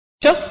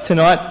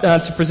tonight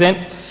to present.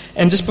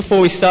 And just before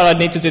we start, I'd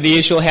need to do the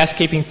usual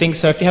housekeeping thing.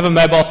 So if you have a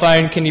mobile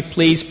phone, can you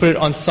please put it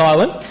on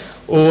silent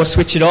or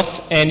switch it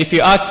off? And if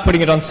you are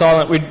putting it on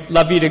silent, we'd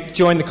love you to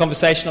join the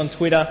conversation on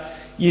Twitter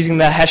using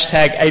the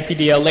hashtag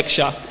APDL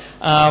lecture.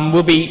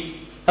 We'll be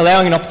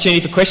allowing an opportunity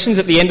for questions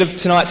at the end of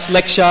tonight's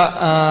lecture,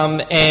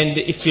 and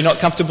if you're not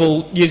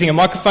comfortable using a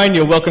microphone,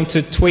 you're welcome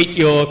to tweet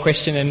your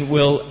question and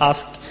we'll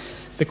ask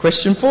the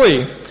question for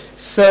you.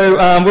 So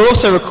we're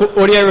also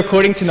audio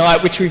recording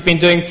tonight, which we've been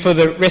doing for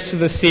the rest of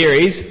the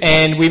series,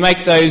 and we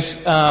make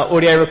those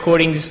audio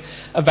recordings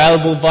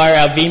available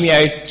via our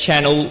Vimeo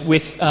channel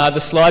with the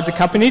slides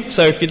accompanied.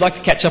 So if you'd like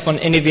to catch up on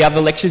any of the other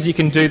lectures, you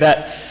can do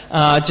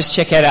that. Just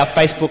check out our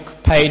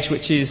Facebook page,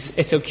 which is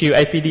SLQ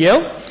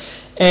APDL.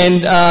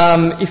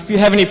 And if you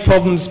have any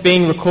problems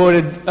being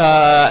recorded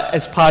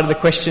as part of the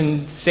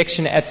question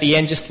section at the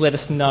end, just let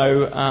us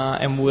know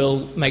and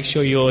we'll make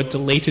sure you're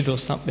deleted or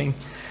something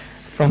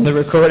from the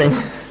recording.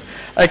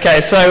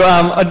 Okay, so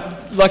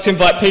I'd like to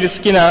invite Peter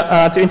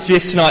Skinner to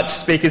introduce tonight's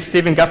speakers,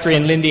 Stephen Guthrie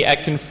and Lindy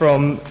Atkin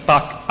from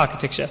Bark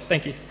Architecture.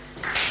 Thank you.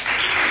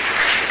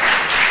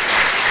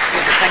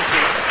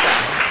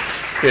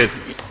 Yes.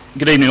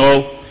 Good evening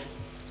all.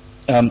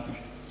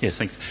 Yes,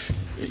 thanks.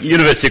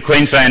 University of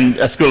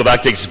Queensland School of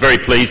Architecture is very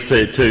pleased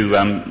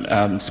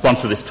to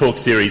sponsor this talk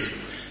series,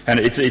 and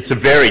it's a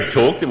varied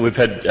talk that we've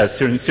had a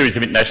series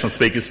of international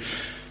speakers.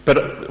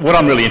 But what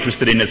I'm really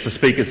interested in is the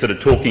speakers that are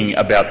talking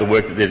about the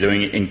work that they're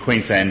doing in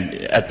Queensland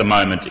at the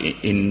moment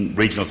in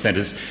regional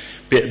centres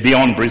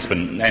beyond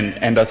Brisbane,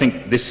 and I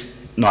think this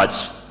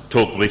night's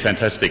talk will be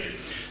fantastic.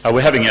 We're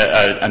having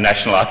a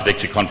national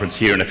architecture conference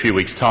here in a few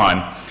weeks'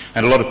 time,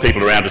 and a lot of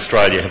people around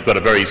Australia have got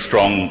a very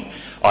strong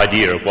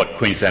idea of what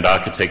Queensland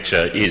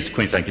architecture is,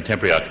 Queensland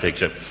contemporary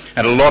architecture,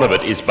 and a lot of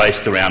it is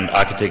based around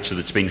architecture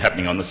that's been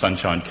happening on the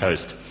Sunshine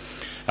Coast.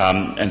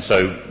 And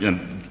so,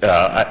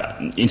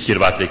 Institute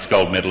of Architects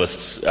gold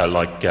medalists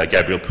like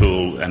Gabriel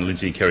Poole and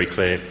Lindsay and Kerry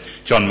Clare,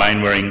 John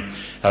Mainwaring,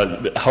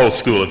 a whole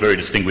school of very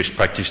distinguished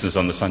practitioners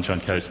on the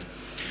Sunshine Coast.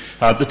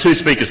 The two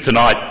speakers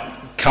tonight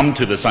come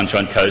to the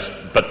Sunshine Coast,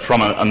 but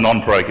from a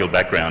non-parochial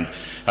background.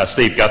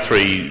 Steve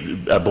Guthrie,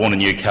 born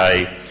in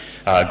UK,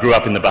 grew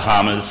up in the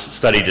Bahamas,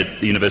 studied at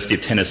the University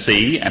of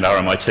Tennessee and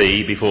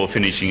RMIT before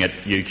finishing at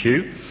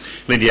UQ.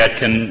 Lindy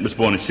Atkin was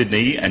born in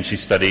Sydney and she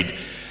studied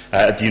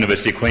at the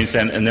University of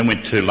Queensland and then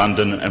went to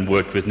London and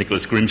worked with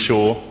Nicholas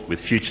Grimshaw, with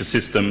Future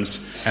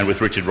Systems and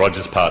with Richard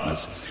Rogers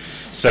Partners.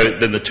 So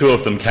then the two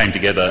of them came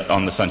together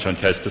on the Sunshine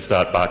Coast to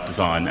start Bark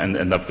Design,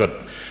 and they've got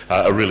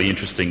a really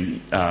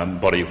interesting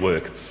body of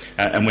work.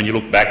 And when you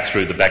look back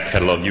through the back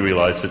catalogue, you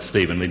realise that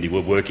Steve and Lindy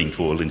were working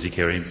for Lindsay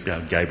Kerry,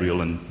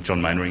 Gabriel and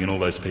John Mainwaring and all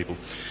those people.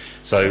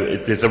 So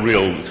there's a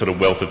real sort of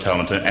wealth of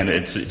talent, and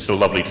it's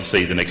lovely to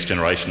see the next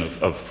generation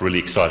of really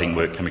exciting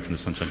work coming from the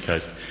Sunshine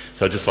Coast.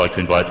 So I'd just like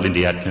to invite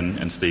Lindy Atkin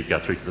and Steve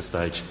Guthrie to the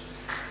stage.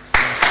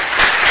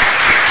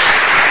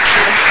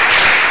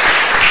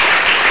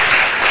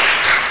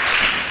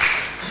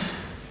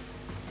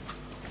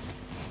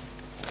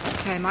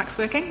 Okay, mic's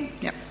working?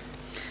 Yep.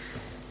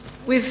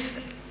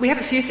 We have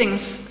a few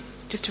things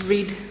just to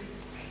read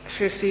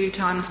through a few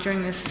times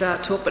during this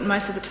talk, but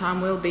most of the time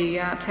we'll be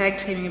tag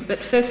teaming.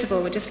 But first of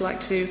all, we'd just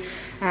like to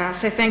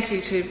say thank you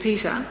to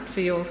Peter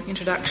for your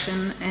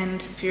introduction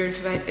and for your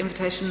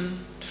invitation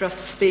for us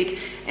to speak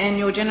and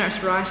your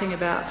generous writing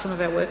about some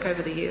of our work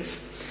over the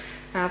years.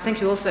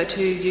 Thank you also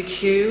to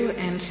UQ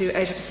and to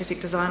Asia Pacific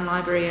Design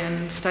Library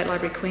and State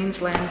Library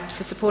Queensland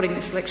for supporting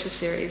this lecture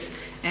series,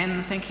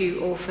 and thank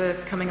you all for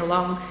coming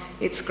along.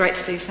 It's great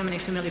to see so many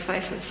familiar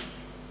faces.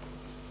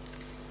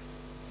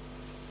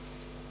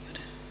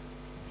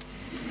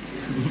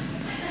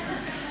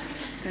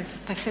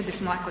 They said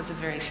this mic was a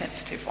very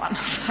sensitive one,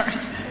 sorry.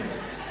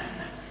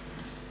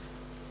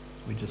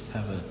 We just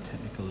have a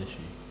technical issue.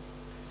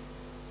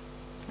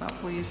 Well,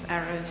 we'll use the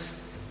arrows.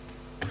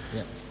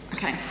 Yep.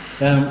 Okay.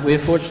 We're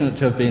fortunate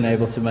to have been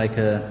able to make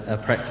a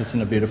practice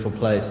in a beautiful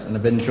place, and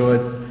have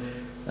enjoyed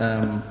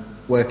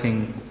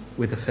working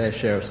with a fair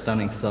share of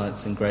stunning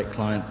sites and great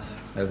clients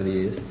over the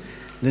years.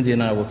 Lindy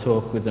and I will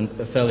talk with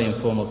a fairly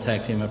informal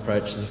tag team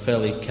approach. There's a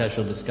fairly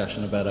casual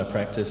discussion about our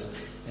practice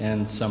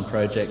and some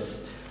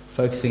projects,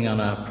 focusing on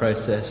our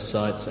process,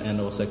 sites and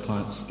also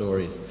client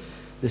stories.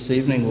 This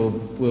evening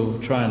we'll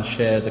try and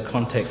share the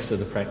context of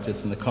the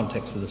practice and the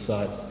context of the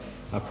sites,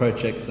 our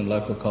projects and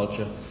local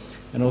culture,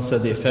 and also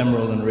the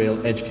ephemeral and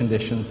real edge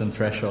conditions and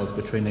thresholds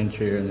between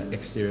interior and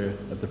exterior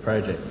of the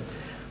projects.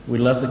 We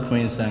love the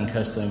Queensland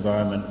coastal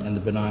environment and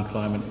the benign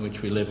climate in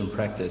which we live and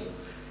practice.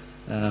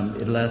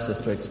 It allows us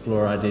to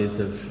explore ideas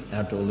of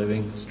outdoor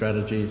living,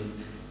 strategies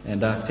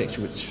and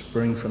architecture which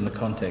spring from the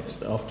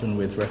context, often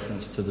with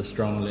reference to the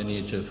strong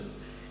lineage of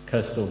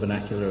coastal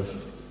vernacular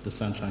of the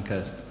Sunshine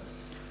Coast.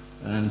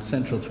 And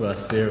central to our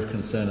sphere of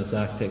concern as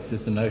architects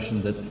is the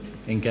notion that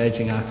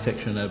engaging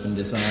architecture and urban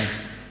design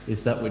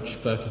is that which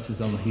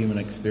focuses on the human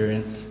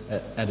experience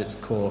at its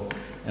core,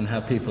 and how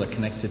people are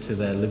connected to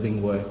their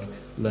living, work,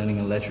 learning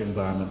and leisure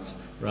environments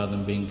rather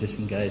than being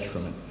disengaged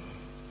from it.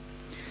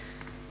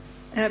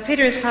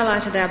 Peter has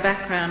highlighted our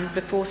background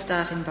before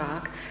starting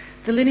Bark.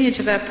 The lineage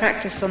of our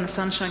practice on the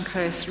Sunshine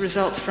Coast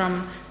results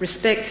from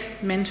respect,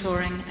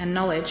 mentoring and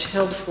knowledge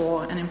held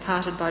for and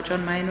imparted by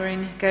John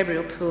Mainwaring,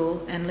 Gabriel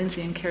Poole and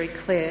Lindsay and Kerry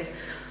Clare.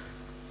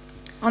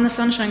 On the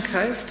Sunshine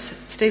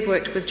Coast, Steve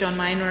worked with John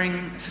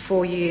Mainwaring for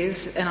 4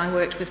 years, and I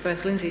worked with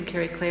both Lindsay and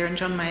Kerry Clare and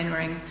John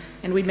Mainwaring,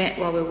 and we met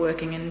while we were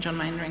working in John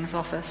Mainwaring's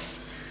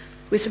office.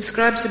 We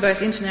subscribe to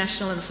both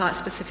international and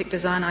site-specific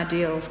design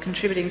ideals,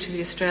 contributing to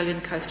the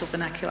Australian coastal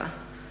vernacular.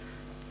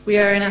 We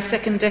are in our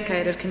second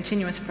decade of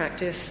continuous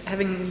practice,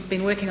 having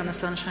been working on the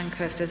Sunshine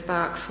Coast as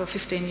Bark for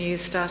 15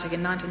 years, starting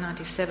in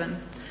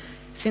 1997.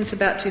 Since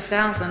about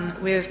 2000,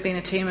 we have been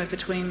a team of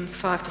between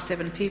 5 to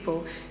 7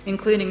 people,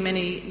 including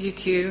many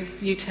UQ,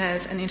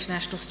 UTAS and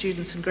international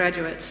students and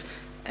graduates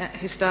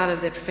who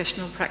started their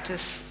professional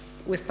practice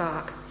with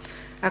Bark.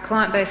 Our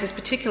client base is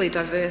particularly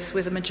diverse,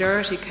 with a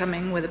majority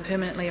coming, whether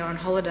permanently or on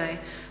holiday,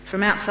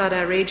 from outside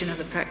our region of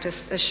the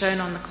practice, as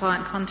shown on the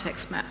client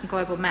context map,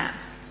 global map.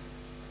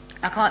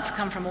 Our clients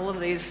come from all of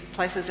these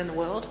places in the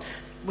world.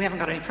 We haven't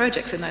got any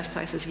projects in those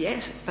places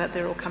yet, but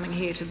they're all coming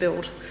here to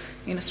build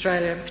in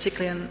Australia,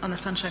 particularly on the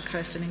Sunshine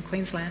Coast and in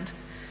Queensland.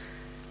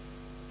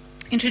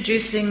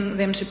 Introducing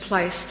them to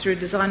place through a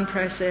design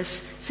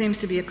process seems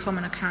to be a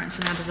common occurrence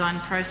in our design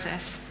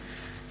process.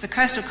 The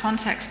coastal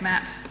context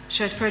map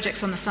shows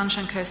projects on the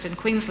Sunshine Coast and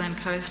Queensland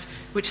coast,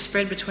 which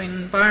spread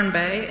between Byron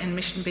Bay and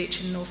Mission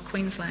Beach in North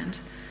Queensland.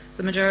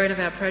 The majority of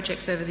our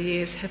projects over the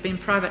years have been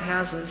private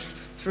houses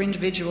for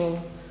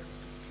individual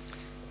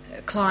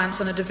clients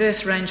on a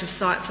diverse range of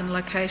sites and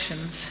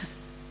locations,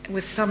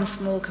 with some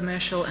small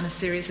commercial and a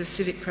series of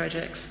civic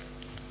projects.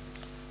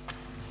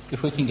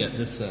 If we can get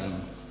this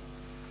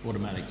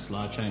automatic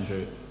slide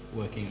changer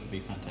working, it would be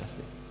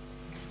fantastic.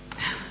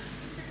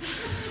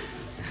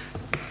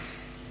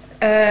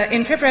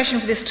 In preparation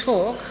for this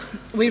talk,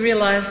 we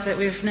realised that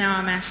we've now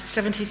amassed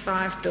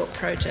 75 built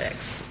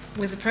projects,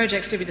 with the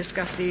projects to be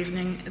discussed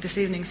this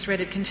evening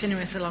threaded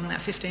continuous along that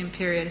 15-year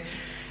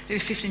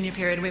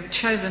period. We've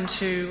chosen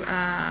to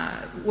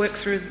work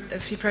through a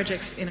few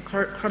projects in a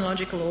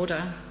chronological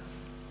order.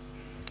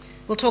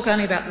 We'll talk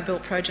only about the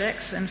built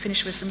projects and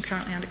finish with some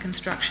currently under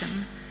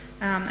construction.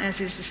 As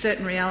is the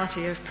certain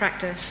reality of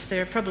practice,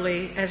 there are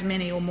probably as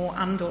many or more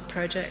unbuilt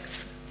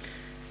projects.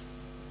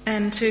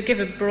 And to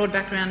give a broad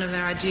background of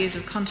our ideas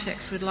of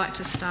context, we'd like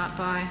to start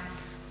by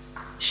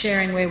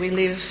sharing where we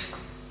live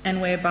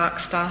and where Bark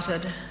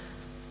started.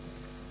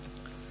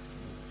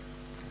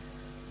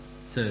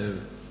 So,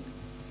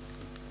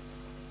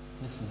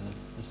 this is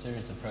the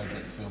series of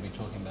projects we'll be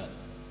talking about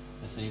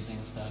this evening,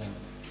 starting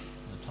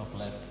at the top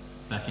left,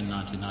 back in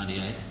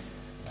 1998,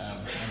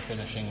 and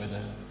finishing with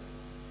the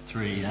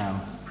 3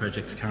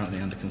 projects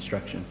currently under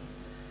construction.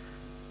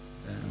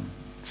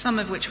 Some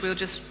of which we'll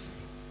just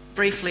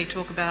briefly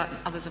talk about,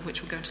 others of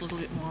which we'll go into a little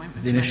bit more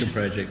information. The initial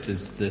project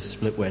is the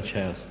split wedge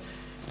house,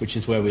 which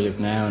is where we live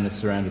now and is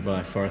surrounded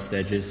by forest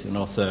edges, and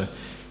also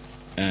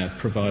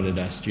provided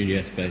our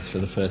studio space for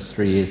the first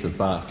 3 years of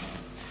Bark.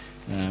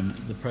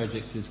 The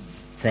project is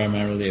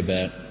primarily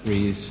about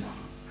reuse,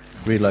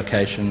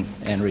 relocation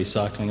and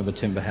recycling of a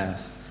timber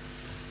house.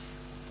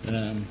 Look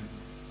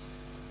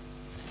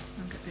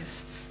at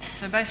this.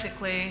 So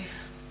basically,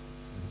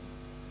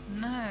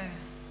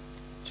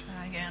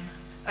 try again.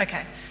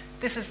 Okay,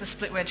 this is the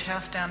split wedge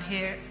house down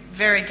here,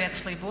 very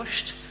densely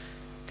bushed.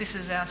 This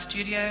is our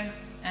studio,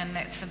 and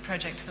that's a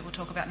project that we'll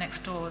talk about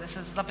next door. There's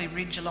a lovely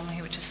ridge along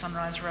here, which is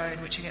Sunrise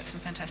Road, which you get some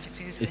fantastic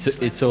views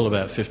of. It's all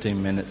about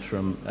 15 minutes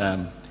from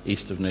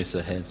east of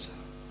Noosa Heads.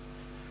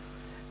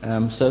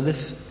 So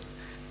this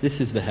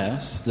is the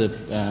house that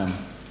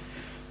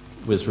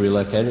was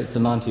relocated. It's a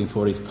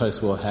 1940s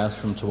post-war house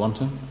from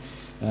Tewantin,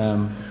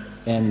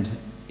 and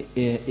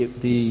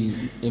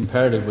the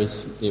imperative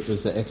was it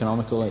was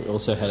economical. It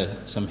also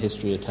had some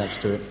history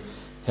attached to it.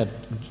 Had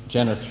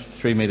generous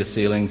 3-metre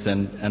ceilings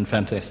and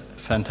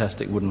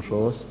fantastic wooden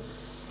floors,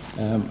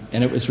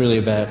 and it was really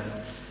about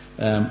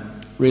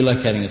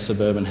relocating a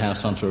suburban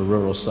house onto a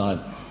rural site.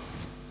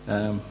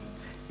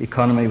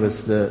 Economy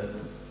was the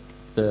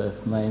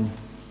main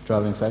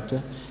driving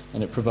factor,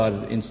 and it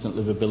provided instant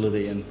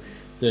livability. And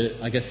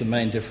I guess the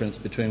main difference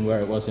between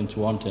where it was in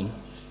Tewantin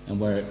and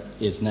where it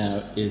is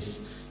now is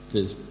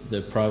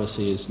the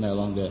privacy is no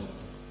longer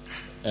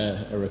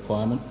a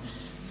requirement.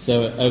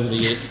 So over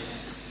the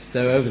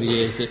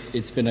years,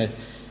 it's been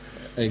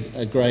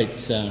a great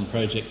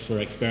project for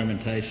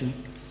experimentation.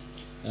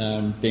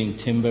 Being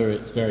timber,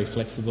 it's very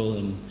flexible,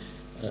 and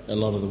a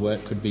lot of the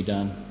work could be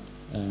done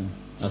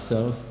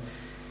ourselves.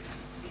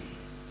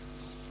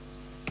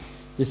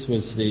 This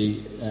was the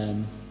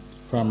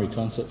primary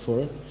concept for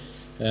it.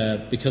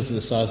 Because of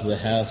the size of the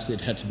house, it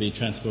had to be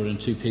transported in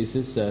 2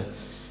 pieces. So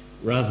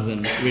rather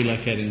than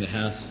relocating the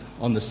house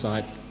on the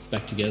site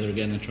back together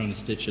again and trying to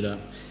stitch it up,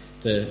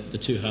 the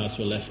 2 halves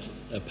were left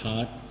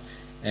apart,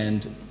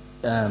 and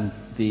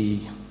the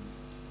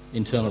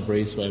internal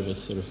breezeway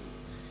was sort of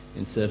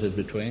inserted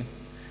between.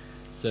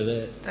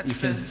 So that's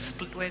the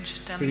split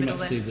wedge down the pretty middle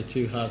much there. see the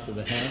 2 halves of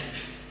the house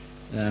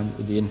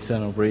with the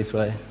internal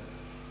breezeway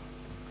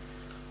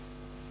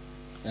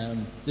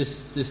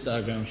This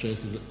diagram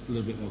shows it a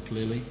little bit more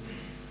clearly.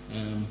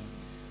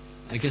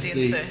 I guess the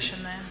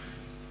insertion there.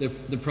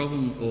 The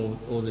problem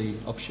or the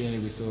opportunity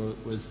we saw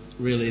was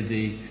really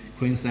the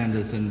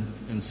Queenslanders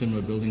and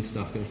similar building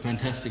stock are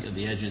fantastic at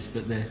the edges,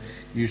 but they're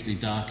usually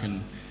dark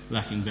and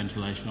lacking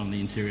ventilation on the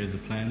interior of the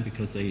plan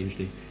because they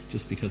usually,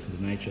 just because of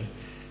the nature.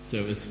 So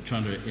it was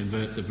trying to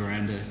invert the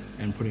veranda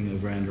and putting a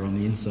veranda on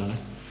the inside.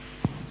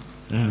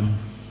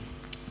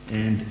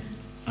 And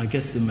I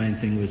guess the main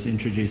thing was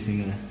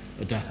introducing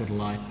a dappled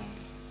light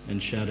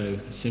and shadow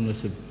similar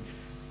to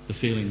the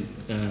feeling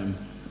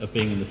of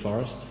being in the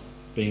forest,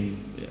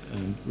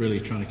 really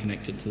trying to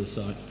connect it to the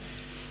site.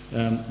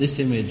 This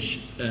image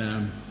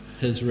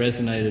has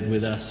resonated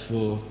with us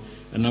for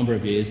a number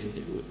of years.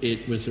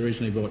 It was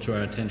originally brought to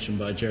our attention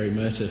by Jerry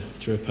Murter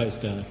through a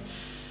postcard.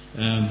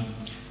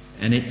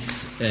 And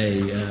it's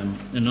a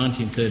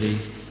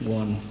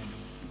 1931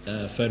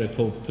 photo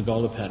called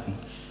Pergola Pattern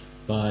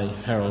by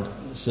Harold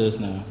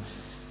Sersnow.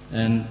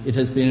 And it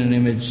has been an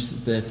image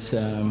that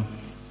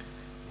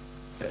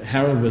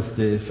Harold was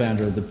the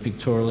founder of the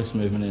pictorialist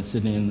movement in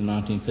Sydney in the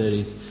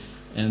 1930s,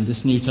 and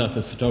this new type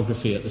of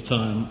photography at the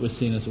time was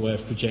seen as a way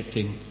of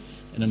projecting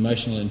an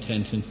emotional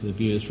intent into the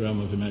viewer's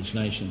realm of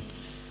imagination.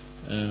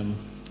 And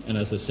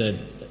as I said,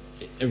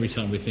 every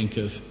time we think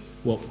of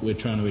what we're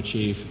trying to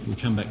achieve, we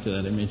come back to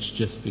that image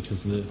just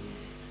because of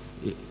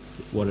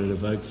what it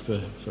evokes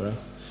for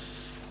us.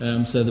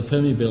 So the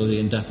permeability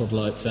and dappled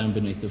light found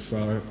beneath the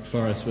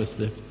forest was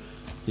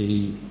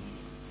the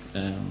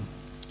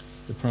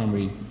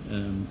primary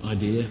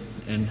idea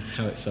and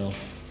how it fell.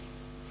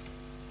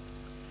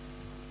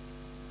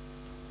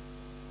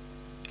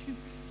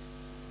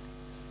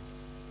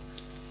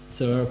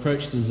 So our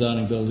approach to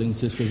designing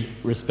buildings is with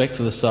respect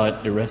for the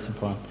site it rests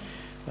upon,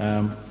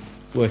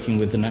 working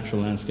with the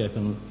natural landscape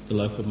and the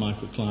local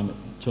microclimate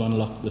to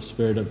unlock the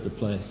spirit of the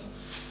place.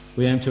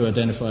 We aim to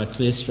identify a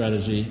clear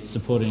strategy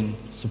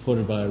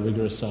supported by a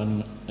rigorous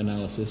site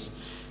analysis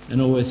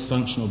and always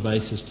functional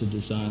basis to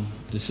design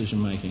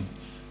decision making.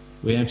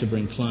 We aim to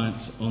bring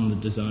clients on the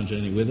design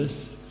journey with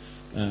us,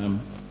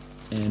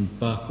 and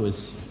Buck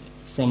was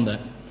from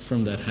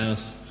that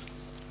house.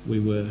 We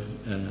were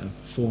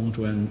formed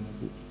when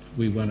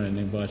we won an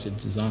invited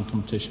design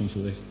competition for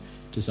the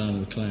design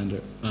of the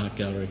Callender Art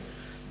Gallery.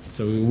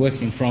 So we were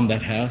working from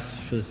that house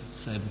for,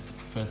 say, the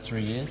first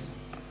 3 years.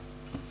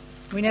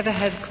 We never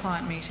had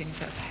client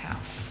meetings at the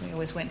house. We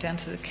always went down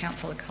to the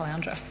Council of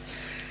Caloundra.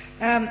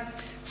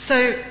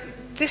 So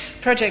this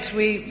project,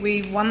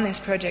 we won this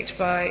project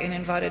by an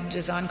invited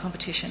design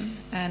competition,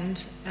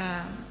 and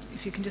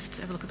if you can just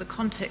have a look at the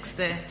context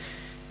there,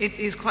 it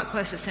is quite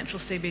close to Central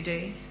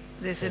CBD.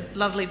 There's a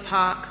lovely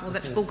park, well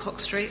that's Bullcock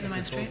Street, the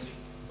main street.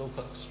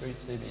 Bullcock Street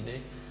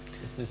CBD.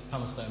 This is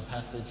Pumice-Stone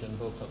Passage and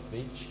Bullcock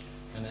Beach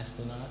and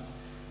Esplanade.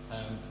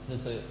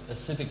 There's a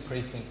civic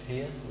precinct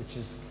here, which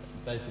is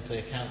basically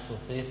a council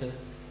theatre,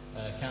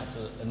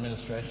 council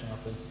administration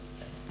office,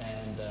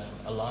 and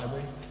a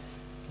library,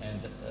 and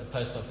a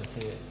post office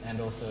here,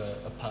 and also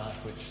a park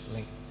which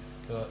linked.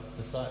 So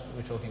the site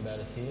we're talking about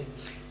is here.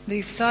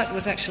 The site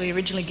was actually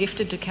originally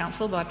gifted to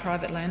council by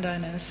private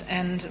landowners,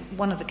 and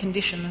one of the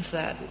conditions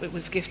that it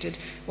was gifted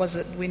was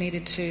that they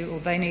needed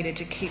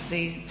to keep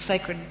the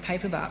sacred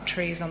paperbark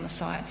trees on the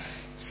site.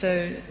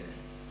 So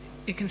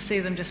you can see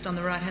them just on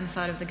the right-hand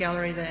side of the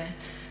gallery there,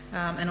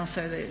 and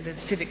also the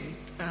civic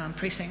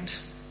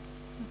precinct.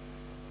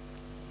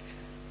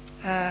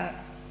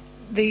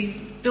 The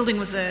building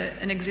was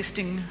an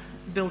existing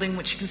building,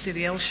 which you can see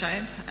the L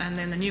shape, and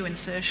then the new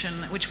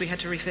insertion, which we had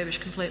to refurbish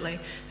completely.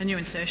 The new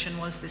insertion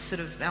was this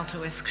sort of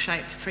alto-esque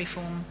shape,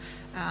 freeform,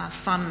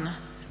 fun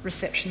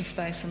reception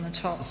space on the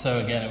top. So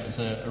again, it was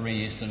a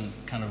reuse and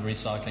kind of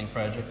recycling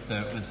project. So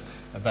it was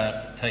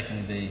about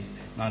taking the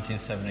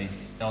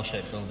 1970s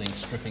L-shaped building,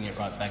 stripping it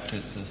right back to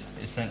its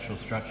essential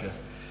structure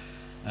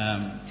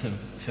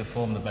to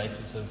form the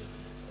basis of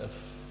a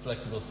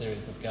flexible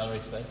series of gallery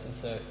spaces.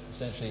 So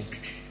essentially,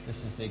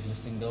 this is the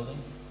existing building.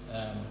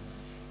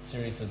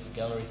 Series of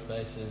gallery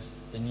spaces,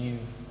 the new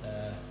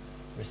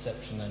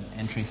reception and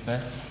entry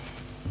space.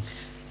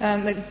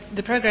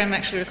 The program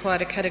actually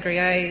required a Category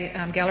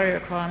A gallery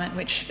requirement,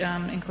 which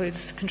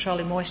includes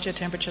controlling moisture,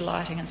 temperature,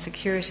 lighting and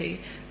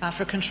security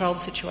for controlled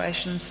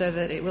situations, so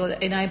that it will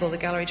enable the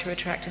gallery to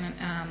attract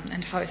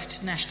and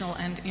host national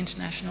and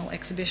international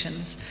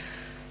exhibitions.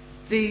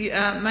 The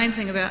main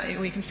thing about it,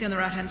 you can see on the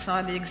right-hand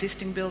side, the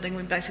existing building,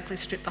 we basically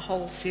stripped the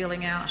whole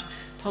ceiling out,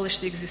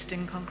 polished the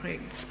existing concrete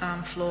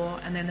floor,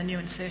 and then the new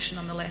insertion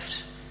on the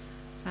left.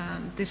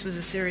 This was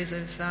a series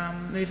of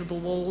movable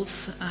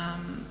walls,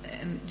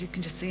 and you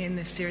can just see in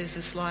this series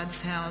of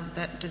slides how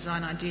that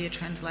design idea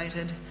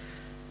translated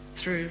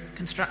through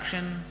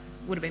construction.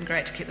 Would have been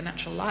great to keep the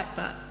natural light,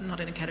 but not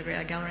in a Category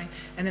A gallery.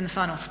 And then the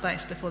final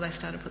space before they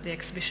started to put the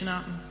exhibition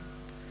up.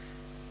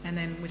 And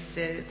then with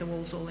the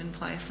walls all in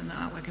place and the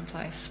artwork in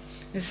place.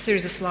 There's a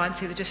series of slides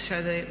here that just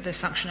show the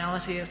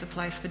functionality of the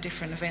place for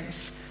different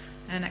events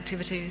and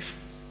activities.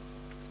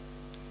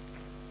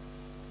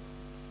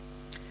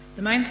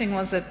 The main thing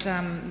was that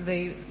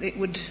it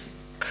would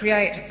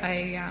create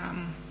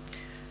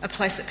a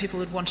place that people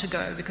would want to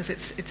go, because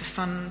it's a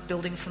fun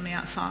building from the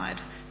outside,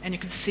 and you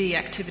can see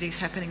activities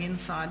happening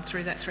inside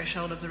through that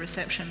threshold of the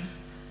reception.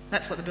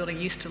 That's what the building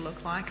used to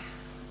look like,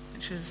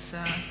 which was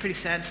a pretty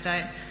sad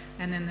state,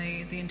 and then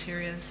the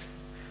interiors.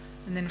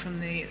 And then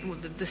from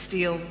the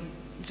steel,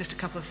 just a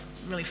couple of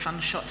really fun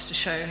shots to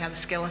show how the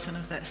skeleton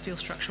of that steel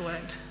structure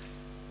worked.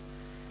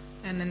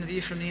 And then the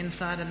view from the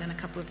inside, and then a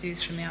couple of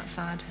views from the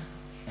outside.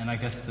 And I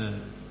guess the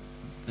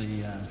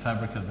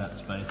fabric of that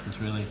space is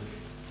really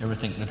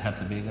everything that had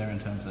to be there in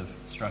terms of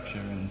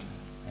structure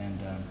and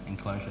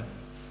enclosure.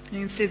 You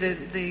can see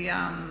the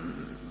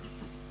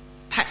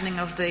patterning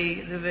of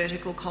the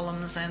vertical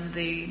columns, and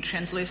the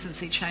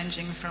translucency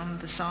changing from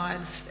the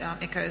sides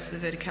echoes the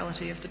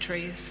verticality of the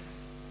trees.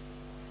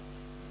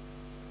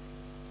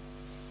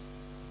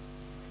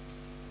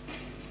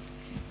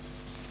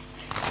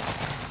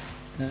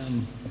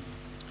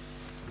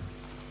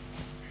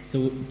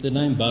 The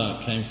name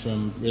bark came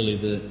from really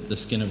the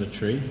skin of a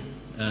tree,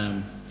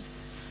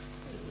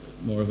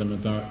 more of an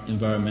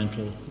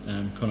environmental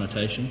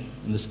connotation.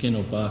 And the skin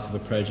or bark of a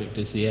project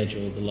is the edge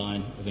or the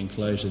line of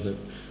enclosure that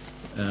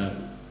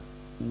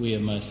we are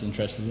most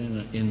interested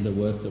in the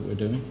work that we're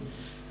doing,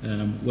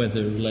 where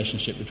the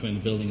relationship between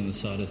the building and the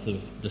site is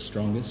the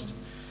strongest.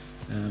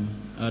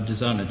 Our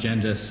design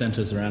agenda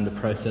centres around the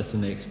process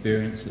and the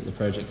experience that the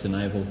projects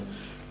enable,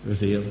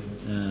 reveal,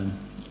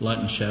 light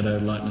and shadow,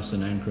 lightness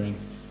and anchoring,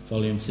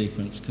 volume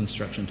sequence,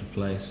 construction to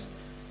place,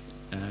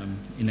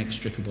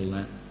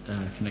 inextricable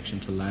connection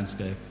to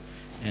landscape,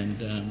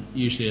 and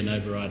usually an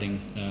overriding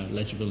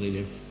legibility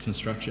of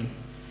construction.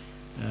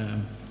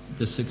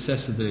 The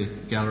success of the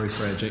gallery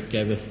project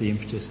gave us the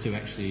impetus to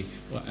actually,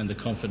 and the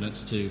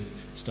confidence to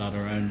start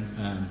our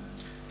own,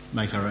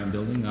 make our own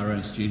building, our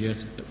own studio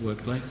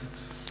workplace.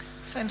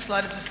 Same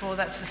slide as before,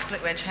 that's the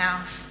split wedge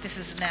house. This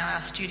is now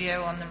our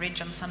studio on the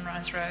ridge on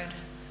Sunrise Road,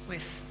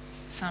 with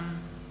some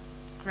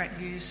great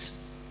views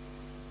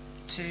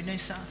to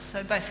Noosa.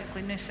 So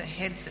basically Noosa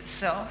Heads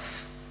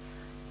itself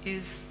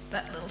is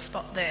that little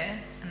spot there,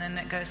 and then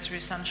that goes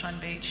through Sunshine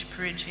Beach,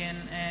 Peregian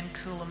and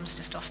Coolum's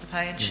just off the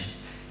page. Yeah.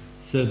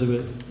 So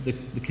the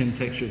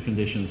contextual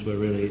conditions were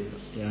really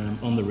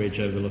on the ridge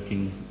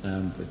overlooking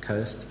the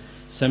coast,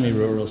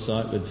 semi-rural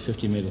site with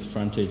 50-metre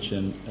frontage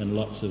and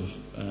lots of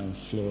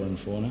flora and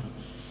fauna,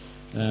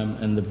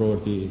 and the broad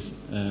views.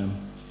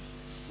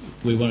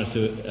 We wanted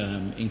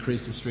to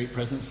increase the street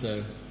presence,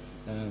 so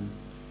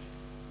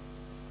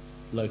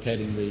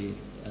locating the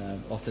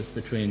office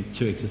between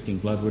two existing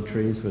bloodwood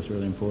trees was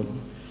really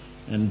important.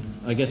 And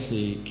I guess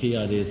the key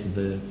ideas of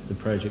the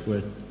project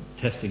were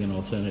testing an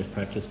alternative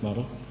practice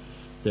model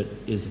that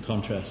is a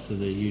contrast to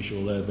the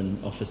usual urban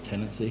office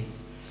tenancy.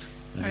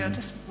 I'll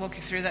just walk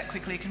you through that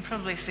quickly. You can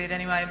probably see it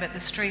anyway, but the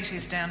street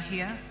is down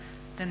here,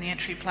 then the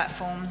entry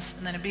platforms,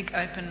 and then a big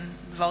open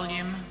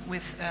volume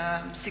with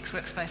 6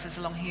 workspaces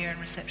along here and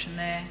reception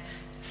there,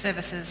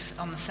 services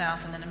on the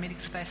south, and then a meeting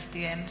space at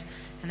the end.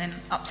 And then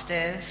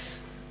upstairs,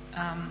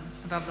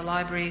 above the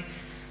library,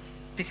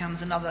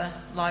 becomes another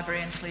library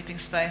and sleeping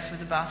space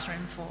with a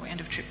bathroom for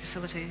end-of-trip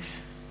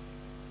facilities.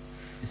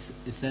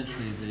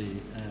 Essentially,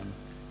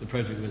 the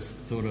project was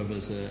thought of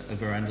as a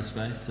veranda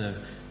space. So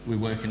we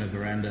work in a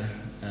veranda,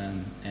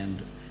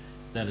 and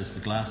that is the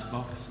glass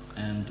box,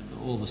 and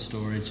all the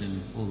storage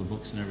and all the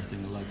books and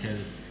everything are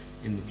located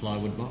in the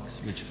plywood box,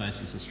 which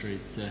faces the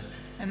street.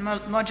 And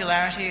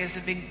modularity is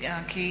a big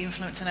key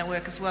influence in our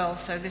work as well.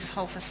 So this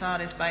whole facade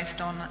is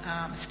based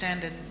on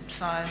standard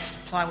size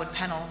plywood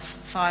panels,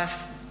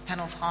 5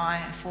 panels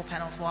high and 4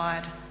 panels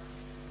wide.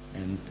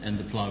 And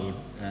the plywood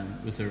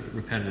was a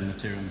repetitive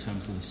material in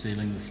terms of the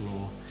ceiling, the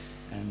floor,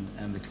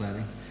 and the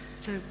cladding.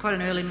 It's quite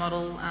an early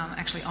model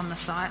actually on the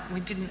site. We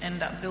didn't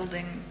end up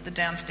building the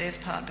downstairs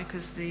part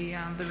because the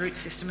root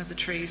system of the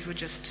trees were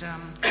just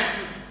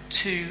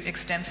too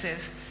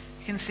extensive.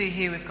 You can see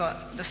here we've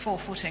got the 4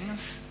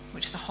 footings,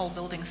 which the whole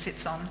building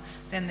sits on,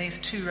 then these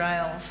 2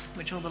 rails,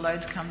 which all the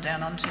loads come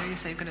down onto,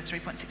 so you've got a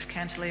 3.6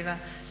 cantilever,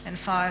 and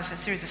a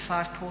series of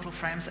 5 portal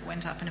frames that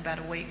went up in about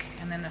a week,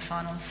 and then the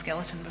final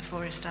skeleton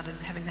before we started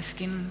having the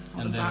skin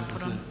or the bark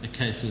put on. And then it was a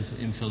case of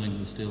infilling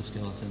the steel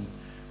skeleton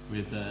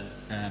with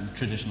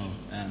traditional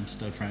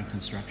stud frame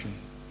construction.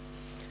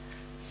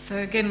 So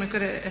again, we've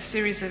got a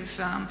series of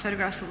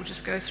photographs that we'll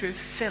just go through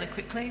fairly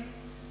quickly.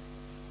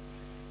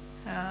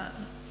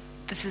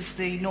 This is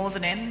the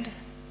northern end.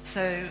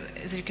 So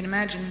as you can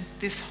imagine,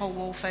 this whole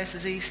wall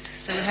faces east.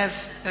 So we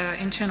have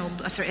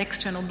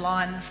external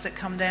blinds that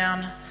come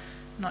down,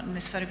 not in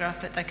this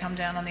photograph, but they come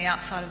down on the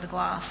outside of the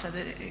glass so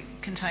that it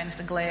contains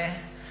the glare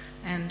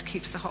and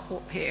keeps the hot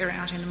air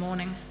out in the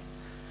morning.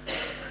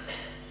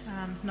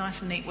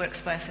 Nice and neat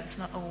workspace. It's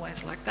not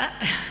always like that.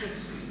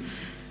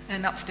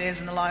 And upstairs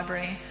in the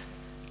library,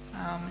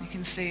 you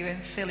can see we're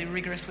fairly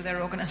rigorous with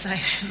our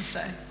organisation.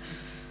 So.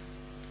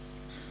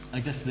 I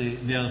guess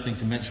the other thing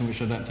to mention,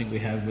 which I don't think we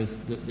have,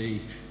 was that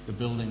the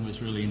building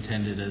was really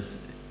intended as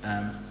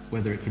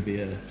whether it could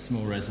be a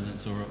small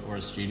residence or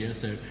a studio,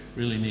 so it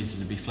really needed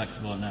to be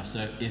flexible enough.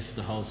 So if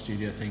the whole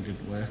studio thing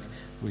didn't work,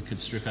 we could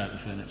strip out the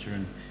furniture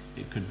and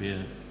it could be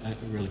a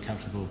really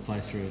comfortable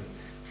place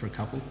for a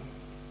couple.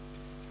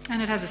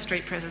 And it has a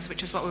street presence,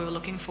 which is what we were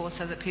looking for,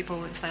 so that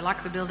people, if they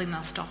like the building,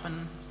 they'll stop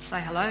and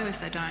say hello.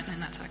 If they don't, then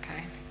that's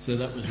okay. So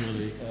that was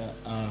really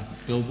our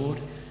billboard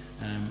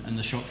and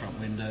the shopfront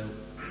window,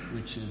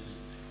 which is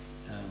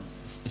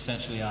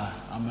essentially our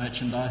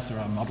merchandise or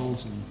our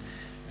models.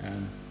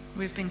 And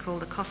we've been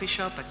called a coffee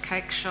shop, a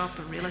cake shop,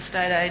 a real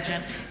estate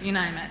agent, you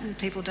name it, and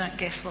people don't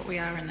guess what we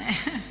are in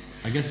there.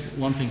 I guess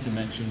one thing to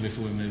mention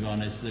before we move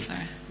on is that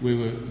we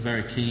were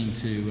very keen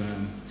to...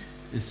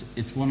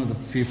 It's one of the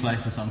few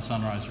places on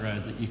Sunrise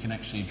Road that you can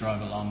actually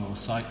drive along or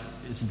cycle.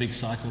 It's a big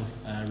cycle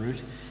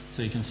route,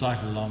 so you can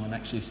cycle along and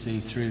actually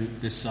see through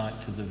this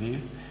site to the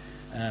view.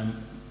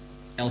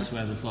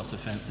 Elsewhere there's lots of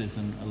fences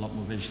and a lot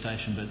more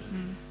vegetation, but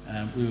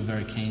we were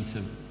very keen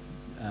to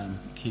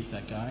keep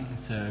that going,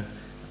 so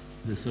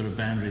the sort of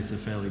boundaries are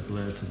fairly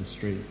blurred to the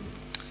street.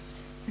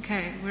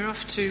 Okay, we're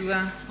off to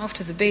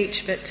the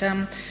beach, but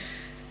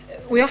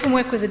we often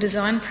work with the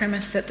design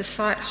premise that the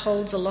site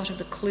holds a lot of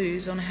the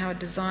clues on how a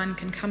design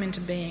can come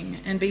into being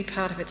and be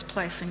part of its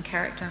place and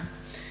character.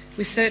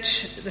 We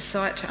search the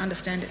site to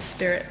understand its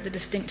spirit, the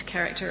distinct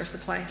character of the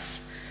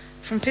place.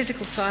 From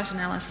physical site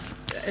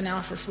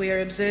analysis, we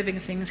are observing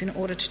things in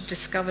order to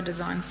discover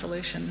design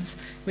solutions,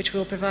 which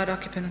will provide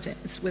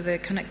occupants with a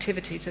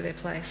connectivity to their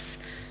place.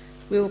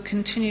 We will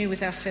continue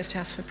with our first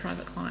house for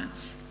private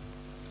clients.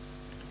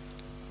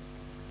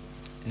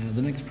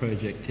 The next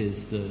project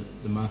is the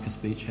Marcus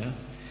Beach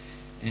House,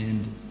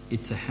 and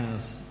it's a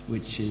house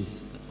which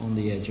is on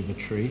the edge of a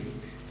tree,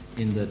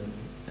 in that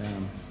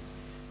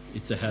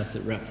it's a house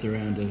that wraps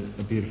around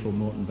a beautiful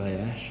Moreton Bay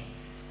ash.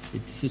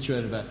 It's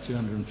situated about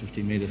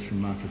 250 metres from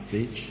Marcus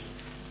Beach.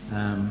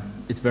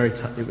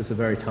 It was a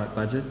very tight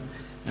budget,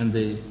 and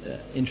the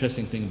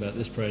interesting thing about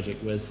this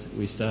project was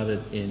we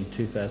started in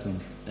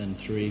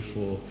 2003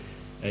 for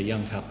a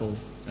young couple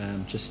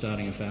just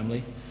starting a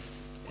family,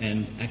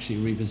 and actually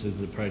revisited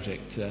the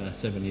project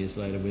 7 years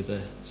later with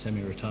a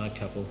semi-retired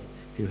couple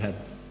who had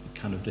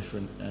kind of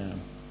different...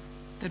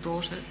 They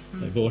bought it.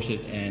 They bought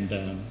it,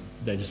 and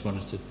they just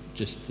wanted to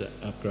just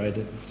upgrade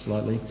it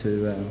slightly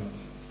to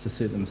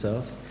suit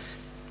themselves.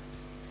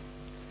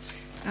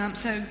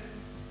 So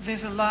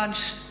there's a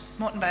large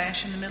Moreton Bay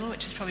ash in the middle,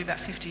 which is probably about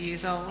 50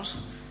 years old.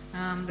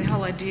 The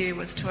whole idea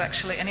was to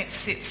actually, and it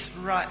sits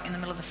right in the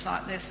middle of the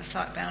site. There's the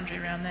site boundary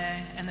around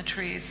there, and the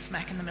tree is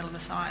smack in the middle of the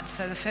site.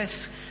 So the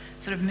first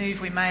sort of move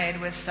we made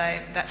was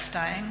say, that's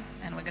staying,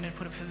 and we're going to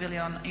put a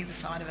pavilion on either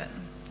side of it.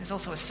 There's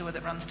also a sewer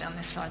that runs down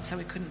this side, so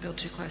we couldn't build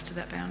too close to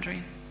that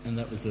boundary. And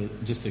that was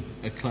just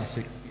a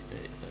classic,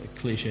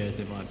 cliche as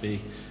it might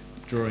be,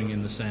 drawing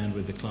in the sand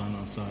with the client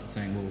on site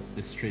saying, well,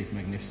 this tree's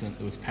magnificent,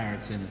 there was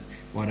parrots in it,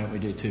 why don't we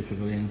do 2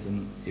 pavilions?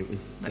 And it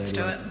was... Let's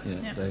do it.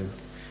 Yeah.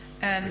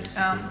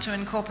 And to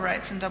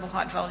incorporate some double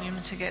height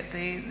volume to get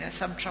the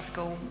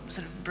subtropical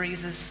sort of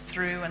breezes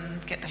through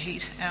and get the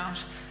heat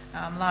out.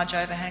 Large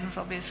overhangs,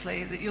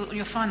 obviously.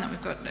 You'll find that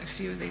we've got a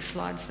few of these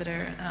slides that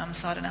are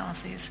site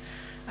analyses.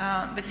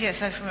 But yeah,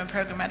 so from a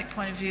programmatic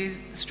point of view,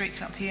 the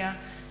street's up here,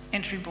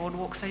 entry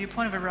boardwalk, so your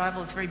point of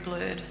arrival is very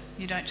blurred.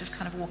 You don't just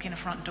kind of walk in a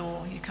front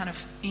door, you're kind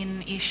of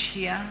in-ish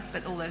here,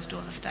 but all those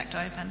doors are stacked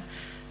open.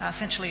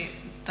 Essentially,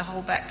 the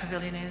whole back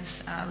pavilion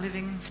is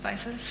living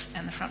spaces,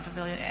 and the front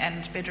pavilion,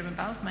 and bedroom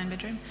above, main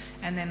bedroom,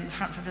 and then the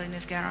front pavilion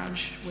is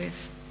garage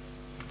with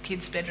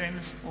kids'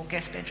 bedrooms or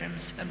guest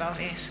bedrooms above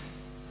it,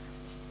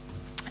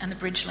 and the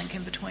bridge link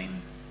in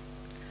between.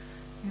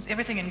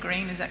 Everything in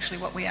green is actually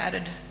what we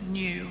added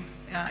new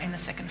in the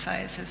second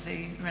phase of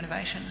the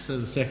renovation. So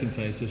the second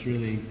phase was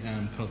really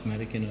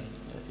cosmetic in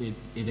it.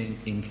 It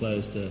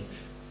enclosed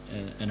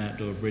an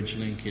outdoor bridge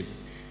link.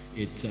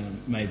 It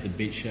made the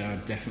beach shower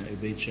definitely a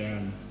beach shower,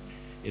 and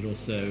it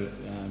also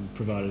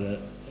provided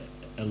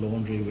a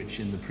laundry, which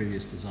in the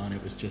previous design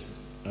it was just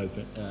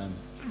open.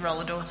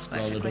 Roller doors,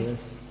 basically. Roller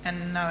doors.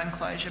 And no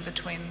enclosure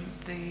between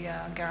the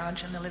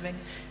garage and the living.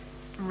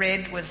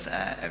 Red was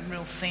a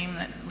real theme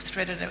that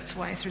threaded its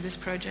way through this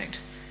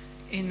project.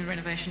 In the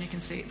renovation, you can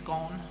see it's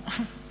gone.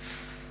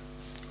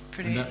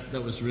 Pretty. And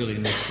that was really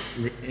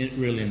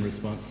in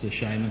response to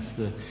Seamus.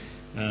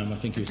 I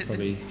think he was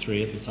probably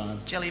 3 at the time.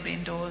 Jelly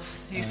bean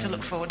doors. He used to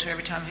look forward to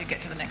every time he'd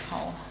get to the next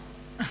hole.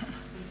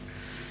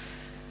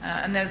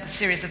 And there's the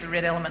series of the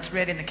red elements: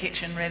 red in the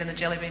kitchen, red in the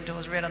jelly bean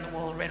doors, red on the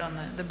wall, red on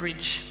the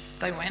bridge.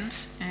 They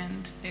went,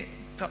 and it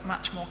got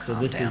much more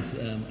calmed down. So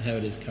this is how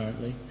it is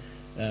currently.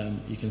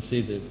 You can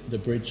see the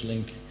bridge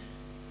link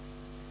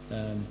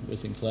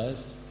was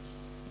enclosed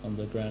on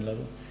the ground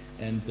level,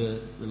 and the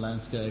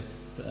landscape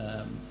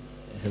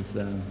has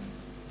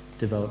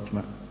developed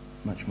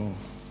much more.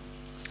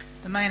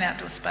 The main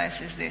outdoor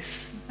space is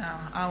this.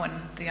 Owen,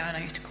 the owner,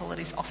 used to call it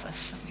his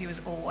office. He was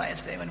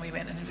always there when we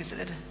went and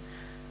visited.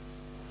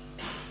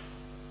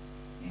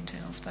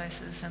 Internal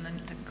spaces, and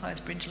then the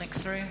enclosed bridge link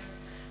through.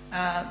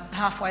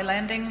 Halfway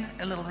landing,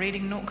 a little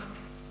reading nook.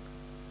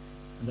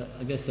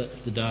 I guess that's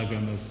the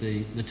diagram of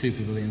the 2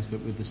 pavilions, but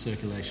with the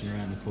circulation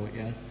around the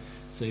courtyard.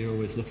 So you're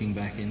always looking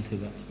back into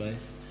that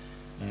space.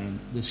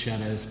 The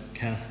shadows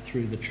cast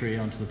through the tree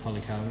onto the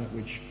polycarbonate,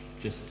 which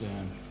just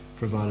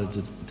provided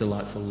a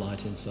delightful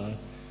light inside.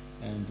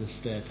 And the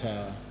stair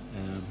tower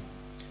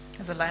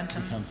As a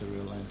lantern. becomes a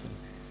real lantern.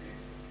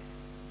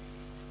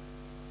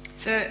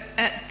 So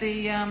at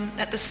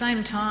the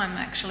same time,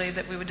 actually,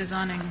 that we were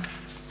designing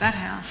that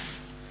house,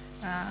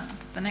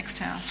 the next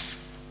house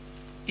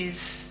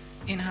is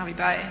in Harvey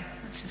Bay.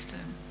 It's just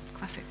a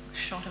classic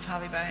shot of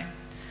Harvey Bay.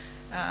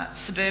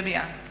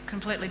 Suburbia,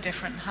 completely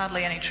different,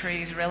 hardly any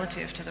trees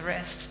relative to the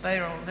rest.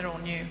 They're all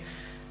new.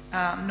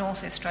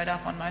 North is straight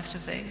up on most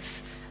of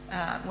these.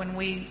 When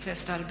we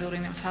first started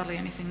building, there was hardly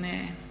anything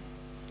there.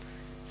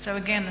 So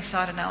again, the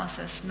site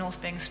analysis,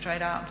 north being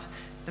straight up,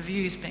 the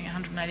views being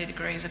 180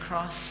 degrees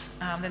across,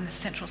 then the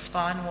central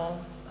spine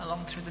wall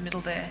along through the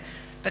middle there.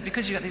 But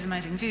because you've got these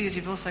amazing views,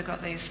 you've also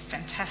got these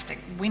fantastic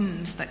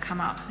winds that come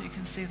up. You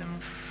can see them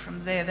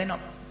from there. They're not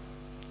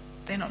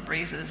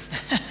breezes,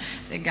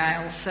 they're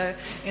gales. So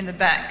in the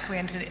back, we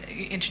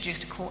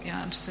introduced a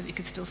courtyard so that you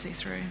could still see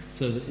through.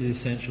 So the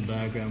essential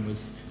diagram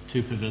was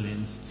 2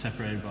 pavilions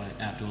separated by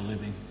outdoor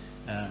living,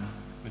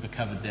 with a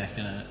covered deck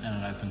and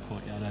an open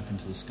courtyard open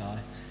to the sky.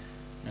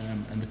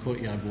 And the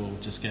courtyard wall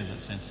just gave that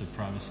sense of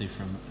privacy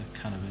from a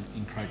kind of an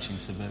encroaching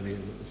suburbia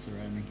that was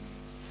surrounding.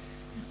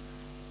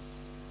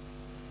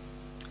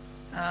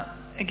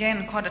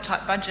 Again, quite a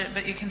tight budget,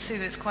 but you can see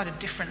that it's quite a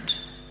different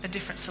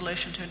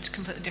solution to a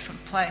completely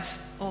different place.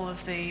 All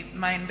of the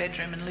main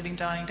bedroom and living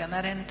dining down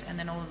that end, and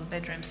then all of the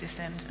bedrooms this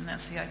end, and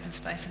that's the open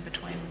space in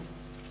between.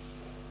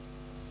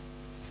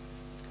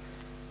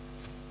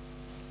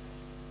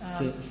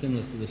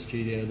 Similar to the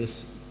studio,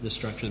 the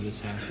structure of this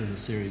house was a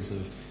series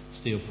of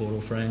steel portal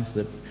frames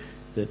that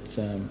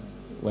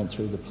went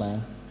through the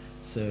plan.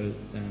 So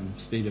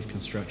speed of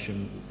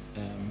construction,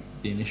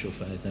 the initial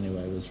phase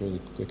anyway, was really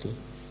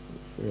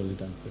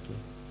done quickly.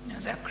 It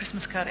was our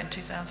Christmas card in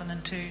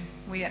 2002.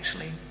 We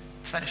actually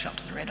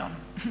photoshopped the red on.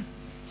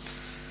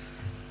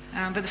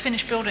 But the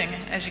finished building,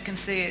 as you can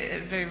see,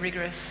 very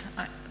rigorous.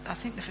 I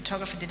think the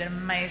photographer did an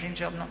amazing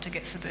job not to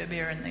get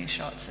suburbia in these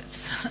shots.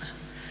 It's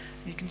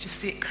you can just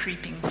see it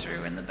creeping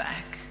through in the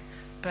back.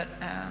 But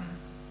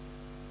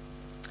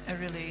a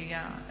really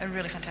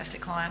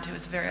fantastic client who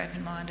was very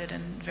open-minded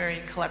and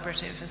very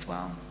collaborative as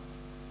well.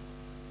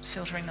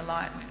 Filtering the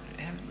light,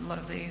 we have a lot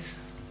of these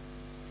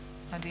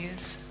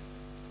ideas.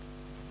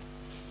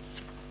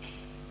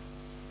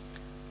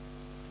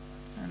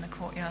 And the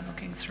courtyard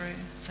looking through,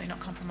 so you're not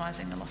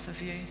compromising the loss of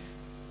view.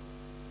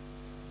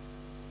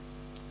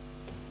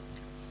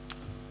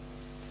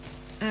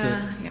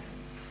 Yep.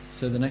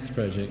 So the next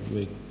project,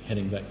 we're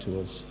heading back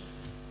towards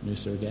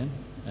Noosa again,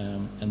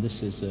 and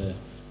this is a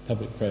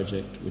public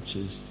project which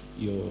is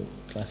your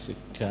classic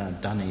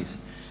dunnies.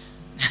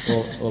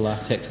 All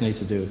architects need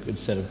to do a good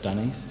set of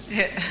dunnies.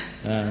 Yeah.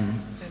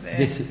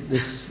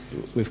 This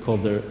we've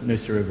called the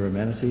Noosa River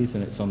Amenities,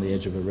 and it's on the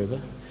edge of a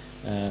river.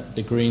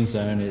 The green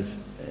zone is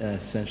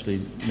essentially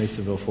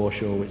Noosaville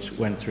foreshore, which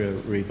went through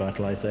a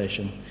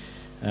revitalisation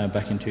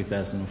back in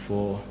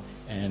 2004,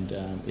 and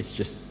it's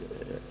just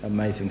an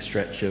amazing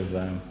stretch of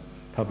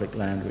public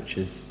land which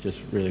is just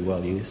really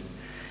well used.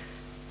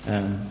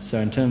 So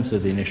in terms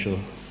of the initial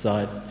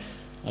site,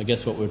 I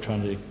guess what we're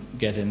trying to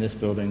get in this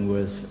building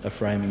was a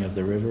framing of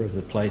the river, of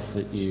the place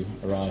that you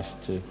arrive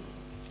to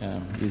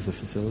use the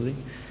facility,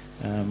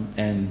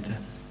 and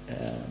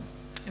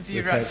a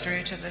view right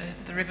through to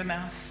the river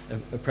mouth.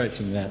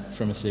 Approaching that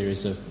from a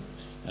series of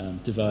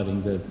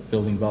dividing the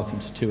building bulk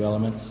into 2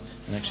 elements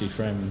and actually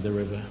framing the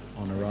river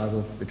on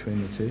arrival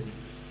between the 2.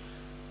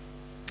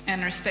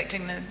 And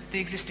respecting the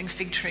existing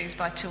fig trees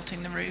by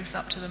tilting the roofs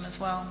up to them as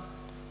well.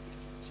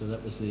 So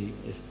that was the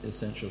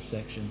essential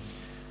section.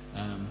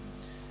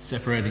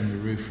 Separating the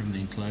roof from the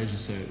enclosure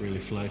so it really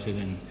floated,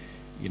 and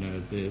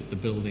the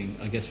building,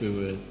 I guess we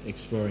were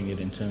exploring it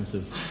in terms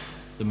of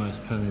the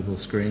most permeable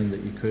screen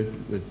that you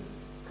could with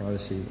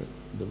privacy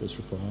that was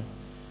required.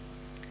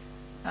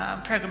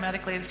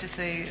 Programmatically, it was just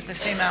the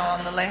female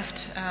on the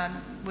left,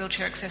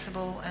 wheelchair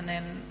accessible, and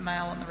then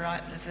male on the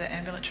right as the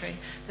ambulatory.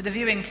 But the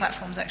viewing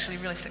platform is actually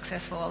really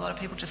successful. A lot of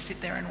people just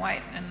sit there and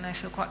wait, and they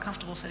feel quite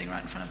comfortable sitting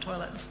right in front of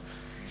toilets.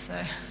 So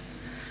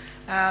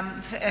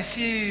a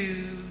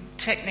few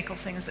technical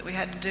things that we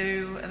had to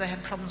do. They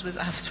had problems with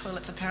other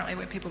toilets apparently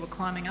where people were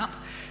climbing up.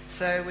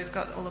 So we've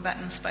got all the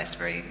battens spaced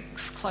very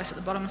close at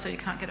the bottom so you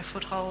can't get a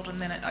foothold, and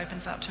then it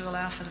opens up to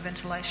allow for the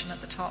ventilation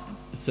at the top.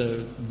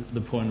 So the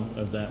point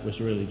of that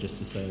was really just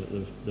to say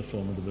that the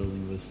form of the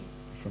building was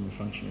from a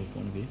functional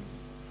point of view,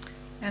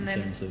 in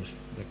terms of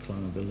the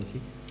climbability.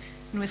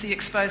 And with the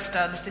exposed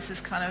studs, this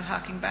is kind of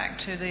harking back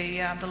to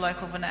the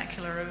local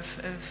vernacular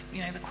of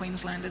the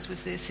Queenslanders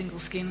with their single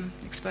skin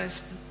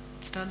exposed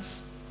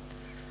studs.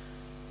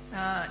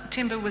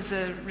 Timber was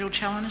a real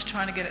challenge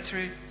trying to get it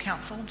through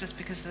council just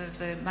because of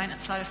the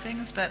maintenance side of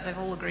things, but they've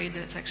all agreed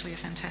that it's actually a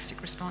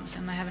fantastic response,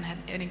 and they haven't had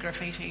any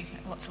graffiti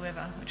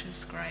whatsoever, which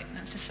is great. And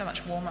it's just so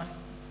much warmer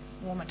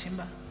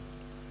timber.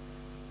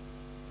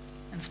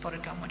 And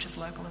spotted gum, which is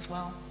local as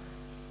well.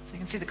 So you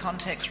can see the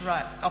context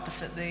right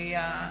opposite the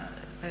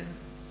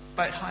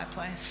boat hire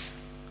place.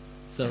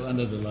 So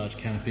under the large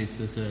canopies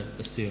there's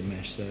a steel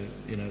mesh, so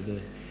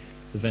the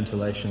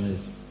ventilation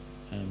is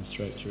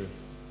straight through.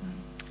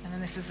 And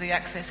then this is the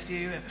access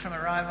view from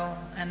arrival,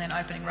 and then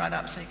opening right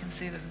up so you can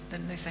see the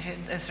Noosa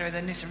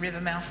the Noosa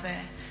River mouth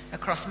there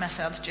across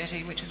Massard's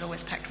jetty, which is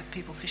always packed with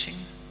people fishing.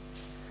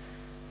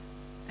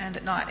 And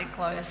at night it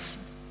glows,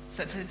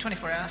 so it's a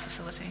 24-hour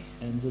facility.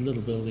 And the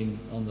little building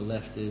on the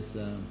left is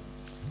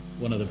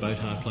one of the boat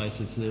hire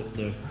places.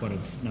 There are quite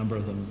a number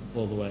of them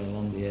all the way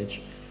along the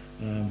edge,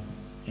 and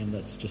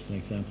that's just an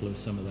example of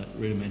some of that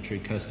rudimentary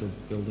coastal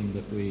building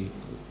that we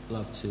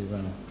love to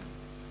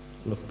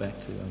look back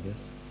to, I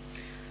guess.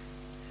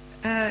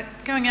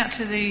 Going out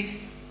to the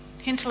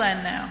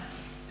hinterland now.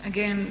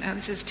 Again,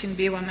 this is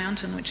Tinbirwa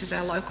Mountain, which is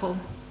our local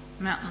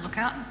mountain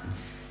lookout.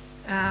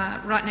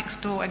 Right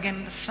next door,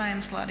 again, the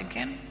same slide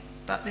again,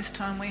 but this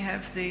time we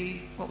have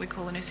what we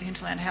call the Noosa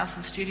Hinterland House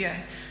and Studio.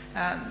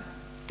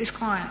 This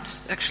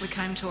client actually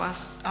came to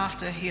us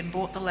after he had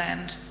bought the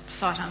land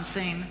sight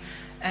unseen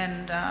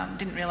and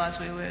didn't realise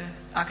we were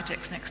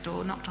architects next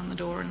door, knocked on the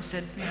door and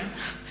said,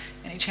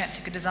 any chance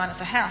you could design us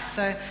a house?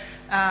 So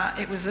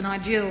it was an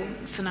ideal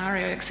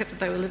scenario, except that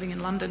they were living in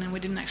London and we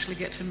didn't actually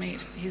get to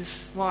meet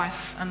his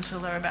wife until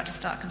they were about to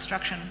start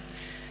construction.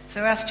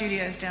 So our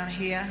studio's down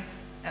here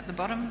at the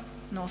bottom.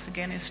 North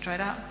again is straight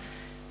up.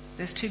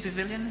 There's 2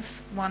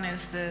 pavilions. One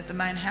is the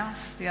main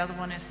house, the other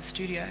one is the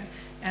studio.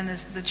 And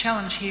the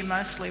challenge here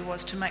mostly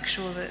was to make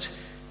sure that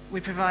we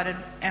provided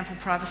ample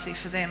privacy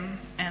for them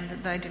and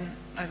that they didn't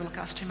overlook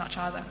us too much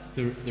either.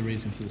 The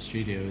reason for the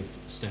studio is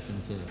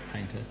Stefan's a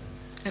painter.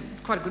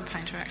 Quite a good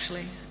painter,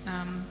 actually.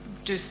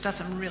 Does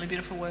some really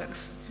beautiful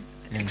works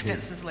and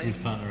extensively. His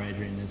partner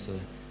Adrian is a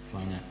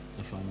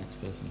finance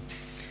person.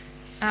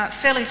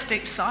 Fairly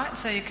steep site,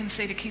 so you can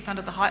see to keep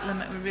under the height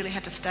limit we really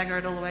had to stagger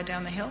it all the way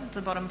down the hill.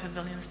 The bottom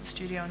pavilion is the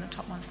studio and the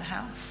top one's the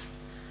house.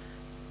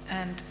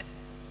 And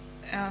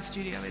our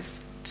studio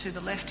is to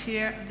the left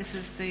here. This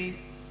is the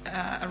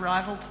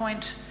arrival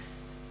point,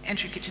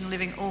 entry, kitchen,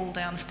 living all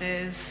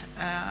downstairs,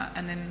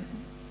 and then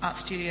art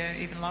studio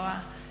even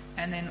lower,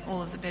 and then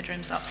all of the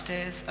bedrooms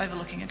upstairs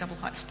overlooking a double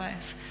height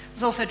space.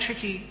 It's also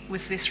tricky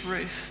with this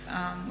roof.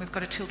 We've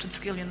got a tilted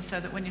skillion so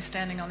that when you're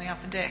standing on the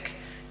upper deck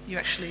you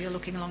actually are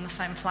looking along the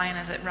same plane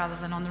as it rather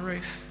than on the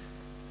roof.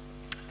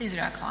 These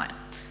are our client.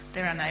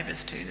 They're our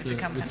neighbours too. They've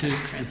become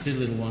fantastic friends. The 2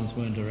 little ones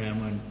weren't around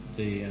when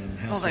the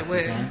house was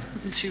designed.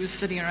 She was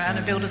sitting around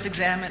a builder's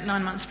exam at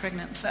 9 months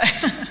pregnant. So.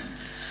 I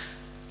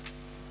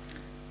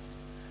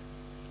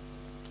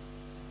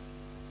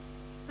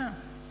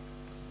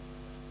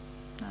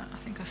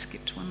think I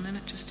skipped one then.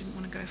 It just didn't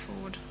want to go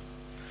forward.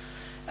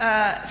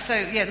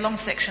 Long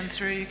section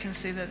through, you can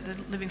see that the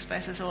living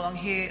spaces are along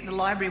here. The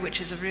library,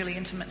 which is a really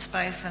intimate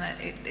space, and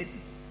it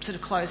sort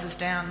of closes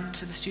down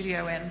to the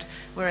studio end,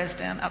 whereas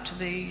down up to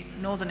the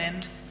northern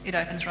end, it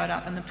opens right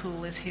up and the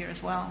pool is here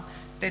as well.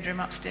 Bedroom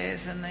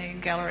upstairs and the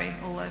gallery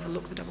all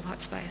overlook the double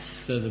height space.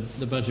 So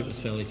the budget was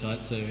fairly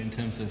tight, so in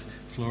terms of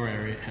floor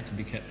area it had to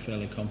be kept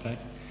fairly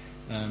compact.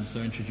 So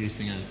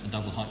introducing a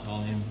double height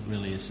volume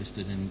really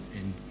assisted in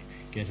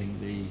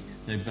getting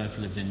they both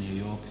lived in New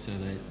York, so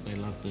they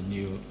loved the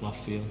New York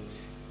loft feel,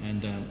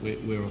 and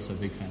we're also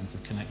big fans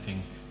of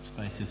connecting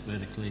spaces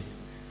vertically.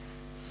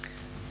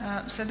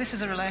 So this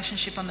is a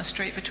relationship on the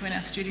street between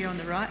our studio on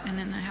the right and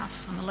then the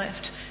house on the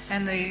left,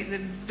 and the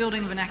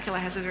building vernacular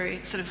has a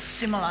very sort of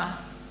similar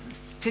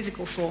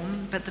physical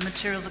form, but the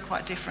materials are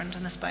quite different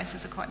and the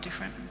spaces are quite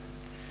different.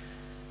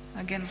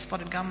 Again,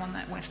 spotted gum on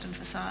that western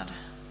facade.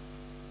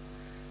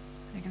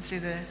 You can see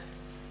the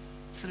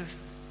sort of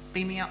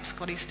beaming up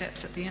Scotty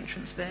steps at the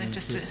entrance there.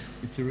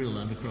 It's a real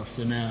undercroft.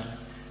 So now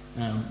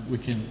we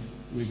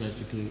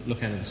basically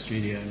look out of the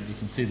studio and you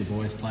can see the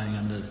boys playing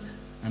under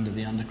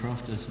the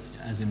undercroft,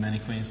 as in many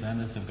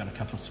Queenslanders. They've got a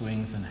couple of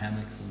swings and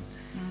hammocks,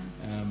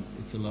 and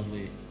it's a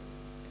lovely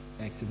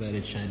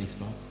activated shady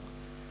spot.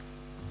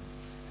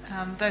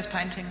 Those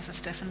paintings are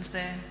Stefan's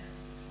there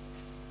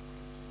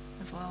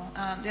as well.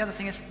 The other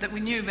thing is that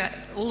we knew about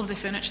all of the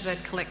furniture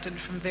they'd collected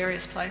from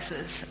various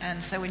places,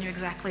 and so we knew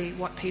exactly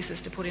what pieces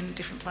to put in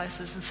different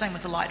places, and same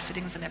with the light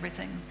fittings and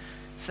everything.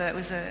 So it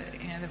was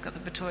they've got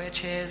the Batoya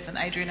chairs, and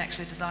Adrian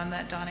actually designed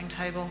that dining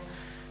table.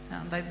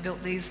 They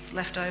built these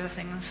leftover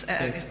things,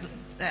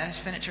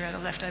 furniture out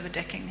of leftover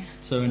decking.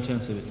 So in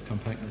terms of its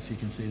compactness, you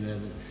can see there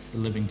that the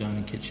living,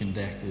 dining, kitchen,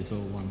 deck is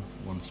all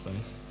one space,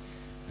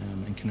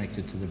 and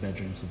connected to the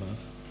bedrooms above.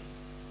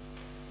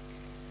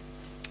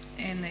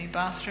 In the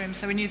bathroom,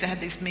 so we knew they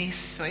had this mise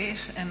suite,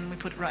 and we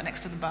put it right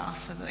next to the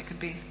bath so that they could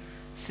be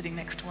sitting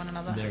next to one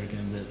another. There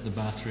again, the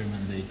bathroom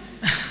and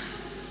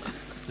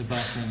the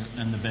bathroom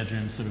and the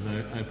bedroom sort of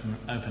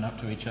open up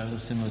to each other,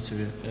 similar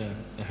to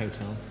a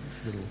hotel.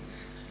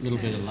 Little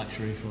bit of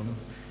luxury for them.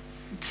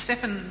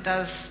 Stefan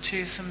does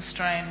choose some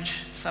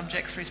strange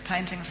subjects for his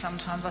paintings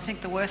sometimes. I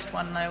think the worst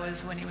one, though,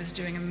 was when he was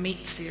doing a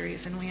meat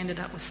series, and we ended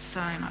up with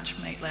so much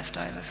meat left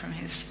over from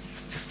his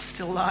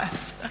still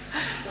lifes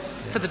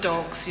for the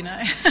dogs, So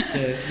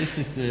this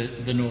is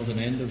the northern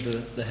end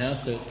of the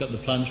house, so it's got the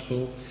plunge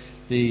pool,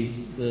 the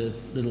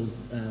little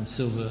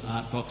silver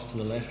art box to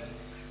the left,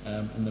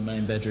 and the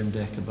main bedroom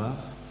deck above.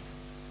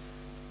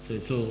 So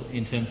it's all,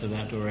 in terms of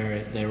outdoor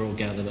area, they're all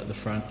gathered at the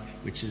front,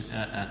 which is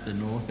at the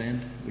north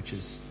end, which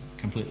is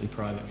completely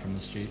private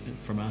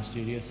from our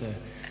studio. So,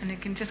 and you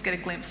can just get a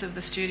glimpse of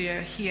the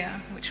studio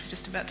here, which we're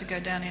just about to go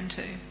down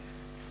into.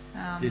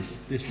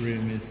 This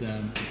room is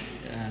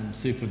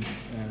super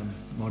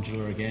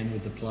modular again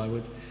with the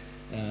plywood.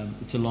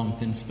 It's a long,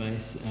 thin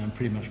space,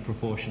 pretty much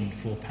proportioned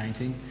for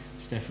painting.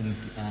 Stefan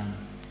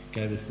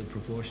gave us the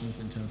proportions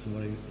in terms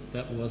of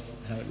that was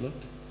how it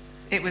looked.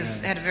 It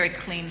had a very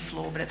clean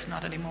floor, but it's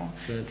not anymore.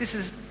 This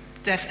is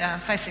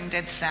facing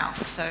dead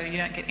south, so you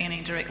don't get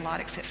any direct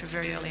light except for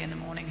very early in the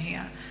morning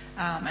here,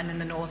 and then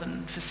the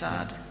northern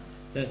facade.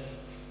 That's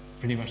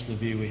pretty much the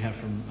view we have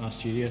from our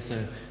studio.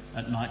 So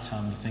at night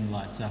time the thing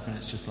lights up and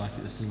it's just like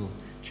this little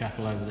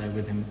chapel over there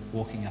with him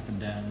walking up and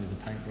down with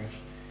a paintbrush.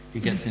 He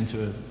gets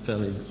into a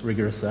fairly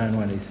rigorous zone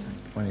when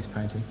he's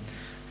painting.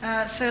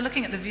 So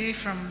looking at the view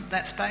from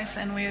that space,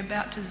 and we're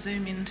about to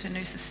zoom into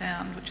Noosa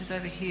Sound, which is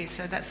over here.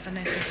 So that's the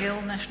Noosa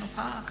Hill National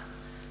Park.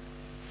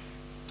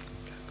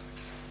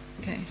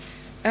 Okay.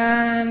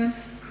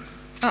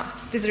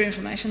 Visitor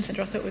Information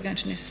Centre. I thought we were going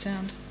to Noosa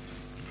Sound.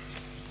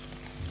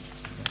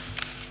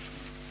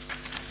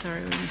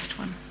 Sorry, we missed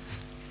one.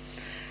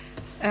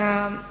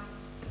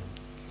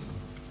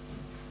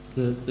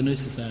 The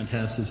Noosa Sound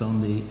house is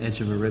on the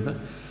edge of a river.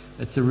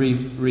 It's a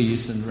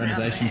reuse and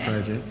renovation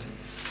project,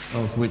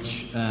 of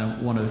which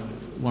one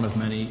of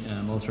many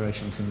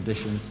alterations and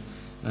additions,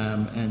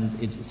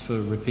 and it's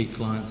for repeat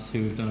clients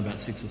who have done about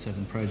 6 or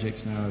 7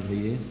 projects now over the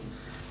years.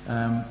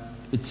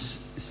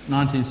 It's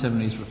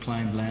 1970s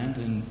reclaimed land,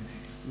 and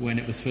when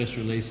it was first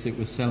released it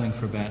was selling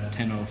for about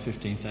 10 or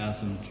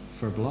 15,000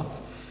 for a block.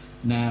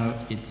 Now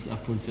it's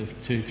upwards of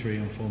 2, 3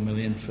 or 4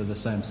 million for the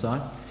same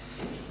site.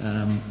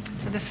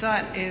 So the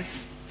site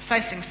is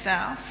facing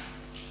south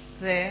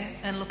there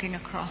and looking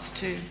across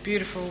to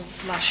beautiful,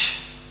 lush,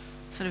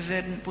 sort of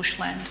verdant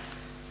bushland.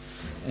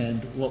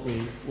 And what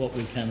we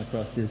came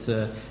across is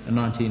a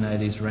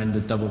 1980s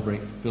rendered double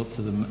brick built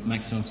to the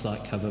maximum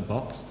site cover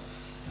box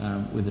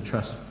with a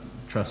truss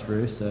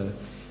roof, so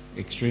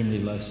extremely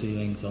low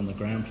ceilings on the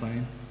ground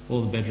plane.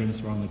 All the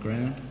bedrooms were on the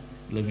ground,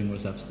 living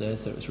was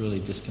upstairs, so it was really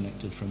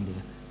disconnected from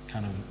the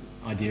kind of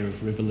idea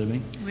of river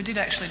living. We did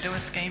actually do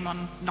a scheme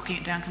on knocking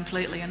it down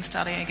completely and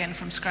starting again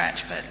from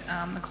scratch, but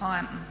the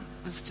client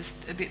was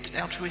just a bit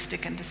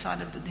altruistic and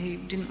decided that he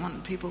didn't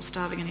want people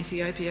starving in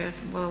Ethiopia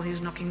while he was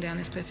knocking down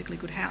this perfectly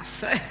good house.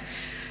 So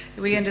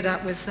we ended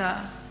up with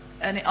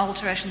an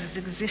alteration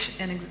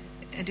and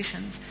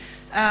additions.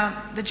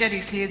 The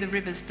jetties here, the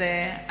rivers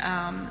there,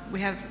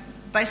 we have,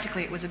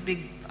 basically it was a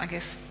big, I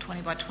guess,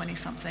 20 by 20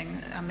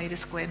 something metre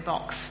squared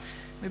box.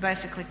 We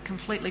basically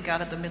completely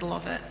gutted the middle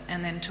of it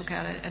and then took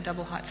out a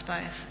double height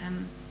space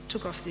and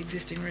took off the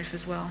existing roof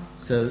as well.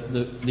 So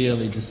the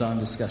early design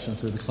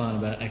discussions with the client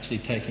about actually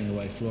taking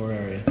away floor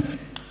area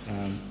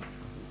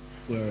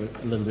were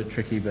a little bit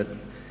tricky, but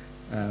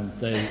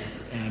they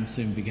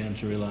soon began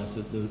to realise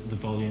that the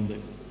volume that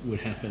would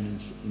happen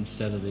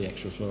instead of the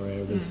extra floor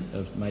area was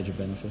of major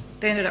benefit.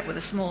 They ended up with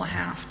a smaller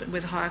house but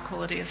with higher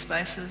quality of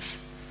spaces.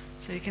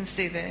 So you can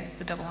see there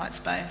the double height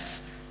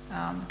space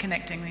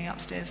connecting the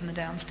upstairs and the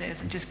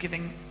downstairs and just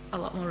giving a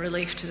lot more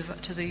relief to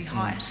the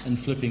height. And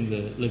flipping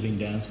the living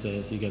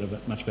downstairs, you get a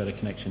much better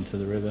connection to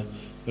the river,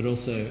 but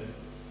also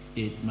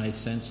it made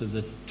sense of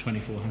the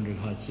 2,400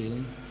 height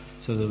ceiling,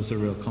 so there was a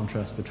real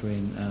contrast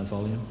between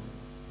volume.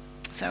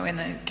 So in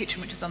the kitchen,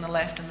 which is on the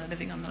left, and the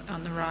living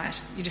on the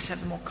right, you just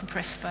have a more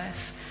compressed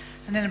space.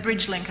 And then a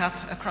bridge link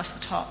up across the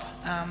top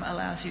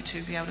allows you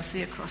to be able to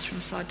see across from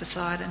side to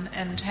side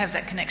and have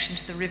that connection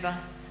to the river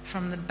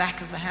from the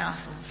back of the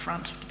house or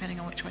front, depending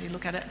on which way you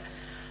look at it.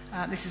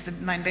 This is the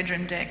main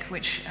bedroom deck,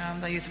 which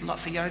they use a lot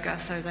for yoga,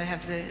 so they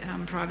have the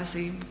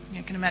privacy.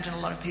 You can imagine a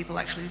lot of people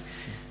actually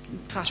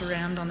putt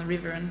around on the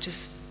river, and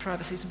just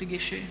privacy is a big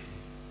issue.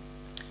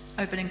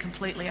 Opening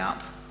completely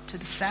up to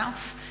the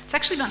south. It's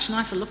actually much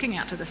nicer looking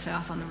out to the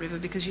south on the river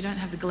because you don't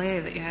have the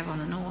glare that you have on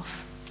the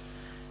north.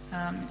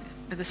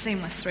 But the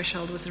seamless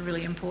threshold was a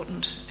really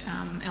important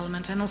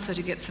element, and also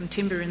to get some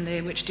timber in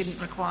there which didn't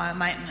require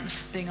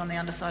maintenance, being on the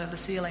underside of the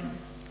ceiling,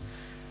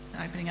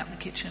 opening up the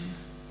kitchen.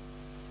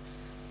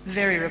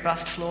 Very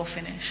robust floor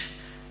finish,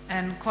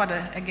 and quite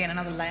again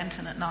another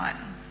lantern at night.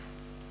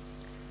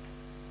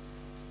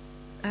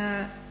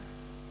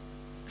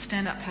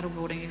 Stand-up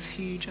paddleboarding is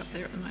huge up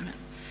there at the moment,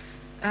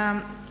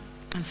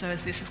 and so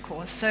is this, of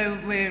course. So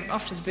we're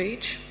off to the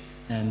beach.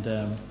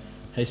 And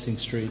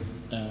Hastings Street,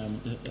 a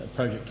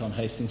project on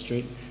Hastings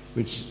Street,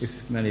 which,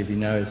 if many of you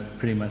know, is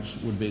pretty much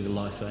would be the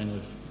life vein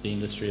of the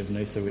industry of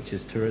Noosa, which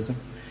is tourism.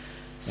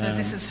 So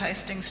this is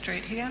Hastings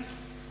Street here.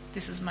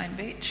 This is Main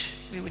Beach.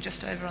 We were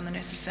just over on the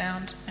Noosa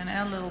Sound, and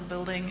our little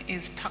building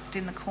is tucked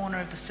in the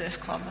corner of the surf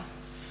club.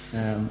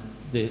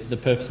 The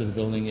purpose of the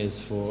building is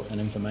for an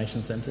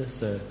information centre,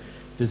 so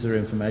visitor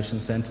information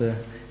centre.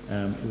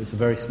 It was a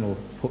very small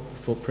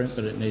footprint,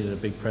 but it needed a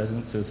big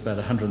presence. It was about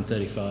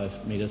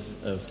 135 metres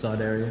of side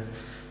area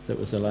that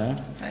was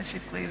allowed.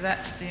 Basically,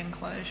 that's the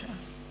enclosure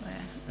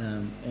there.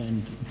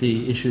 And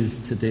the issues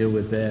to deal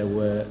with there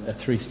were a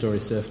 3-storey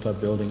surf club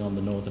building on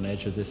the northern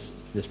edge of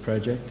this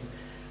project,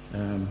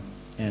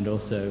 and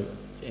also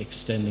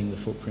extending the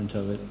footprint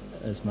of it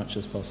as much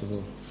as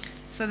possible.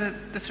 So the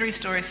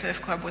 3-storey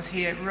surf club was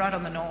here right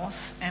on the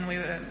north, and we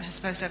were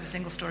supposed to have a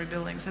single-storey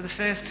building. So the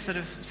first sort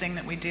of thing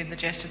that we did, the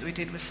gesture that we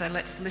did, was say,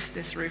 let's lift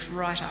this roof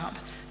right up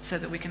so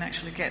that we can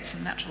actually get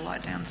some natural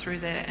light down through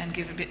there and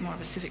give a bit more of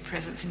a civic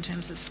presence in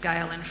terms of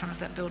scale in front of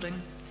that building.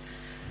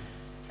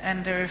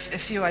 And there are a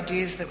few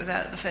ideas that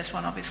without the first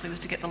one obviously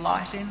was to get the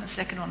light in. The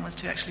second one was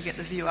to actually get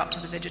the view up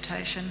to the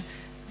vegetation.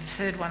 The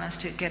third one is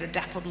to get a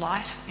dappled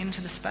light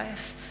into the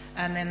space.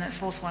 And then the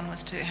fourth one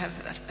was to have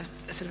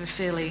a sort of a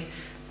fairly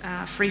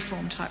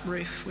freeform type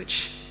roof,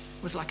 which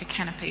was like a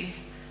canopy,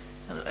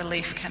 a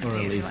leaf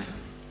canopy, if you like.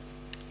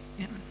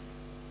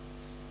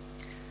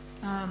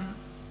 Yeah.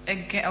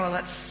 Again, well,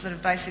 that's sort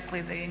of basically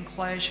the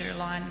enclosure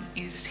line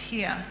is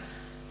here.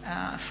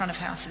 Front of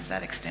house is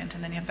that extent,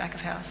 and then you have back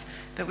of house.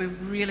 But we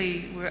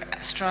really were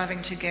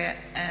striving to get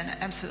an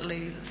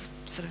absolutely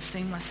sort of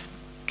seamless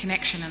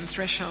connection and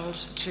threshold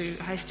to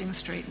Hastings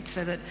Street,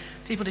 so that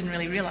people didn't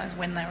really realise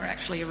when they were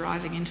actually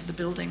arriving into the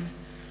building.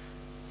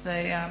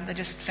 They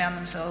just found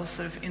themselves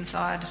sort of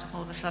inside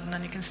all of a sudden,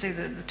 and you can see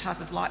the type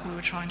of light we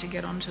were trying to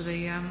get onto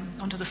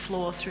the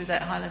floor through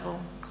that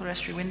high-level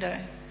clerestory window.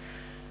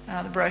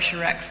 The brochure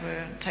racks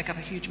take up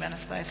a huge amount of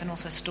space, and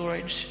also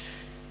storage.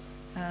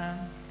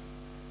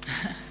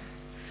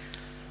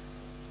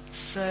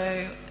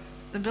 So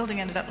the building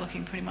ended up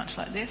looking pretty much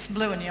like this.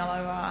 Blue and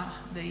yellow are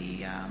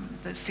the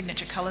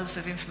signature colours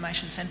of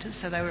information centres,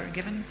 so they were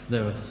given.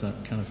 They were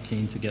kind of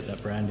keen to get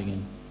that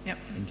branding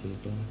into the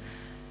building.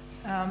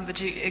 But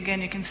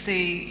you can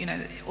see,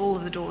 all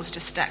of the doors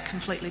just stack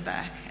completely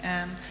back.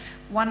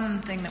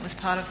 One thing that was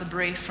part of the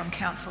brief from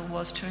council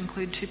was to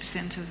include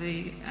 2% of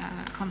the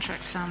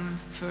contract sum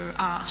for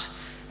art,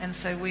 and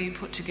so we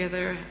put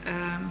together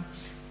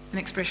an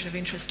expression of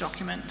interest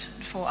document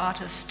for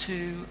artists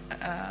to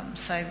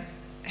say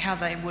how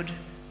they would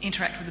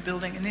interact with the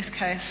building. In this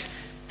case,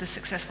 the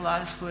successful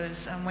artist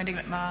was Wendy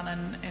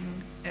McMahon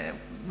and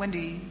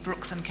Wendy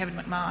Brooks and Kevin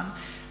McMahon,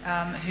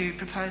 who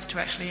proposed to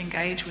actually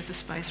engage with the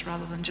space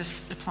rather than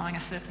just applying a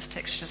surface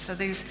texture. So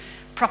these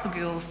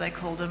propagules, they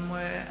called them,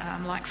 were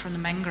like from the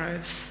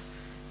mangroves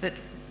that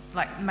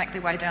make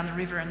their way down the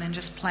river and then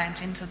just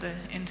plant into the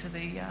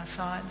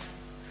sides.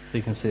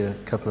 You can see a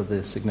couple of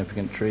the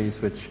significant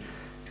trees which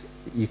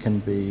you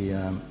can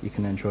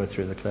enjoy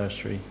through the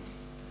clerestory.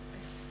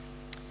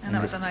 And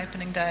that was on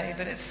opening day,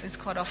 but it's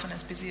quite often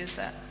as busy as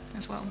that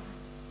as well.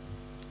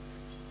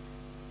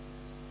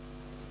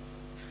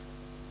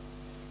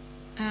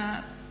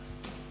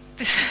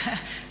 This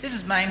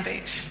is Main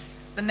Beach.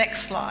 The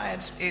next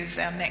slide is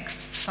our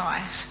next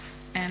site,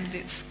 and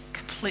it's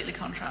completely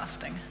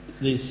contrasting.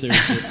 The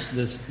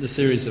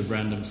series of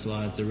random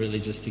slides are really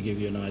just to give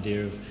you an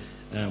idea of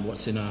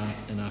what's in our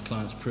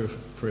client's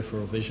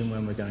peripheral vision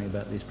when we're going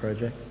about these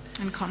projects.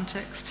 And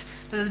context.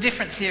 But the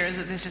difference here is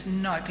that there's just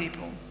no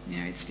people.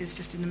 It's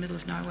just in the middle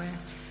of nowhere.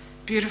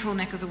 Beautiful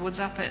neck of the woods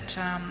up at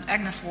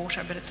Agnes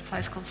Water, but it's a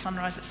place called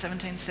Sunrise at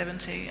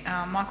 1770.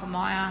 Michael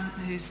Meyer,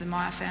 who's the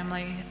Meyer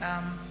family,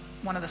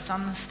 one of the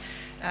sons,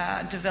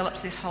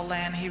 developed this whole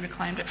land. He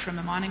reclaimed it from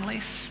a mining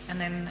lease and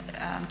then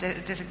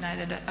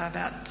designated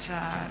about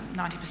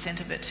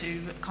 90% of it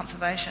to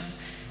conservation.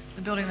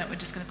 The building that we're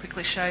just going to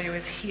quickly show you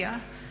is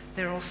here.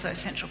 There are also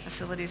central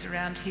facilities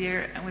around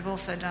here, and we've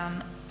also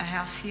done a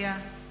house here,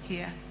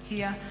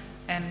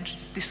 and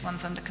this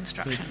one's under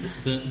construction.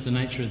 The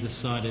nature of this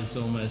site is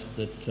almost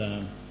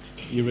that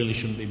you really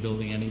shouldn't be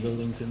building any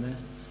buildings in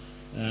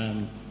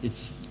there.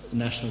 It's a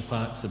national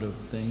park sort of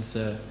thing,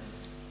 so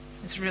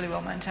it's really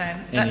well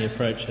maintained. Any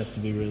approach has to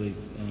be really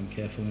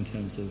careful in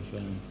terms of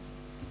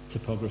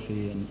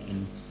topography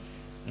and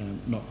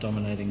not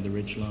dominating the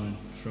ridge line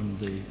from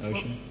the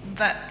ocean. Well,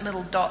 that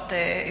little dot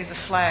there is a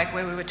flag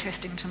where we were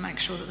testing to make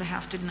sure that the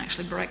house didn't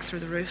actually break through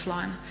the roof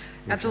line.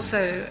 That's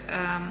also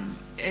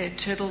a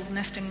turtle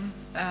nesting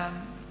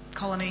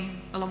colony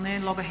along there,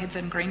 loggerheads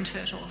and green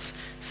turtles.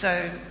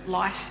 So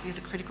light is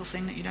a critical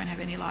thing, that you don't have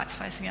any lights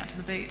facing out to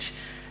the beach.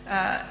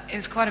 It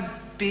was quite a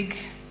big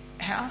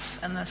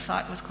house and the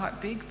site was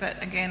quite big,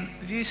 but again,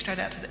 view straight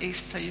out to the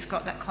east, so you've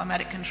got that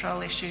climatic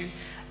control issue.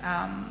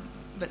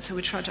 But so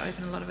we tried to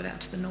open a lot of it out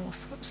to the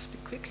north. Whoops, a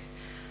bit quick.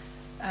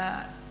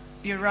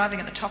 You're arriving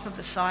at the top of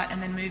the site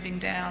and then moving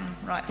down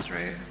right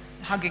through,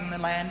 hugging the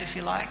land, if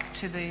you like,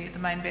 to the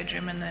main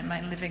bedroom and the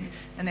main living,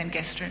 and then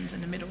guest rooms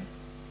in the middle.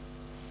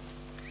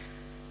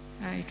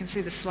 You can see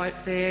the slope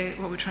there.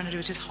 What we're trying to do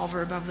is just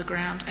hover above the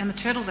ground. And the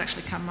turtles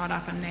actually come right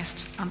up and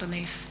nest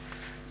underneath,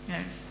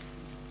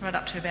 right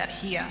up to about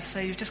here. So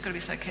you've just got to be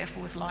so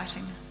careful with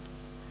lighting.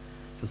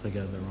 Because they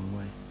go the wrong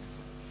way.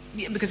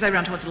 Yeah, because they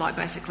run towards the light,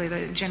 basically.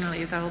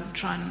 They'll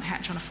try and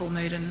hatch on a full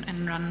moon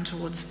and run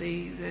towards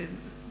the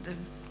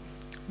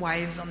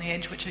waves on the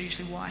edge, which are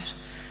usually white.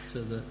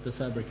 So the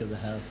fabric of the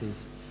house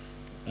is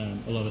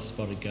a lot of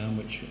spotted gum,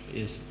 which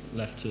is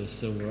left to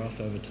silver off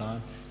over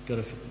time. Got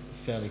a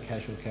fairly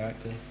casual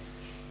character.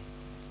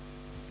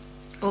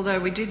 although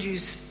we did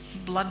use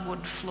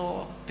bloodwood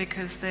floor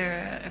because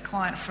they're a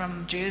client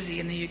from Jersey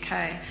in the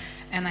UK,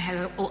 and they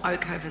have all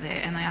oak over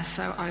there, and they are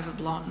so over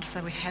blonde,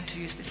 so we had to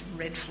use this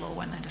red floor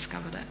when they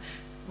discovered it.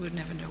 We'd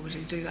never know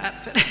we'd do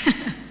that,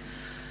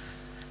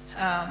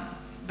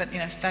 but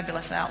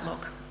fabulous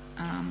outlook.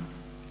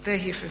 They're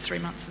here for 3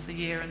 months of the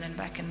year and then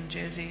back in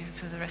Jersey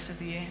for the rest of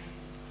the year.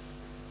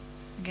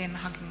 Again,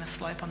 hugging the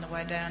slope on the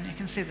way down. You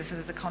can see the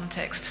sort of the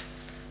context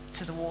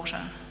to the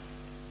water.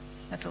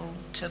 That's all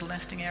turtle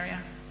nesting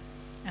area.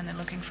 And then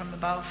looking from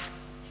above.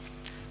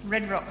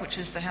 Red Rock, which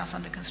is the house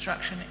under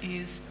construction,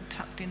 is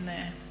tucked in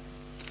there.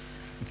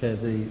 Okay,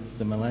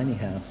 the Mullaney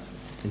House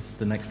is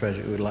the next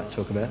project we would like to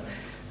talk about.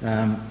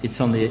 It's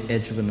on the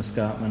edge of an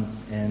escarpment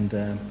and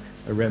a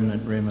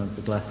remnant rim of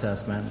the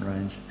Glasshouse mountain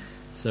range.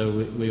 So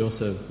we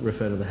also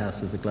refer to the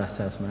house as the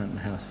Glasshouse Mountain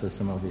House for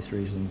some obvious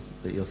reasons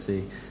that you'll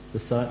see. The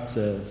site's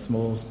a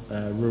small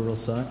rural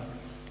site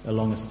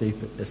along a steep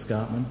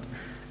escarpment.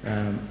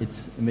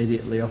 It's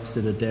immediately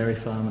opposite a dairy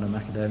farm and a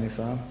macadamia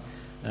farm.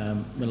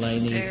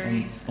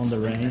 Mullaney on the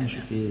range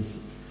is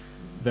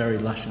very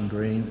lush and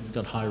green. It's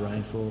got high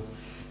rainfall,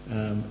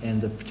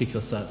 and the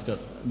particular site's got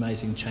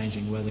amazing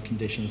changing weather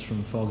conditions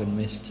from fog and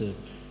mist to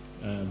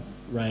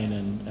rain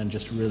and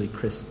just really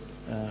crisp,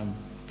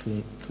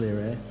 clear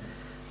air.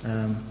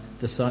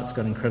 The site's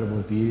got incredible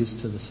views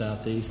to the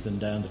southeast and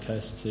down the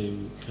coast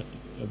to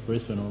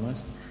Brisbane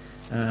almost,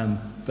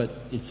 but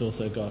it's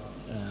also got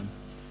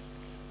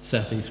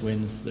southeast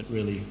winds that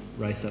really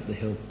race up the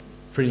hill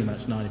pretty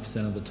much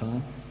 90% of the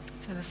time.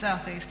 So the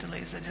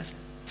southeasterlies are just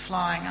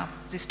flying up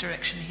this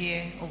direction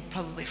here, or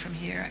probably from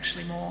here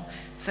actually more.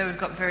 So we've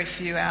got very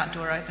few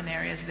outdoor open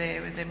areas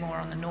there. They're more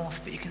on the north,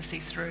 but you can see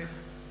through.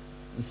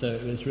 And so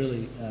it was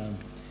really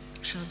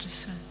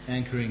Just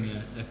anchoring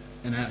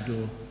an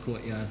outdoor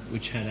courtyard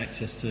which had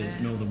access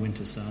to northern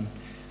winter sun,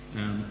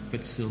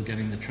 but still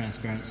getting the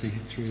transparency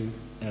through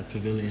a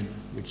pavilion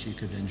which you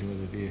could enjoy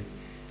the view.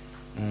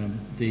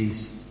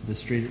 The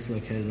street it's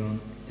located on,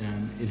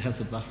 it has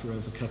a buffer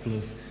of a couple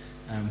of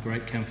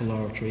great camphor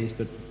laurel trees,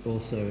 but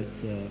also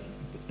it's a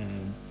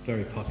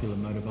very popular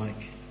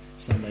motorbike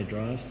Sunday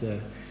drive. So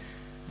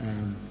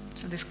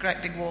this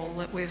great big wall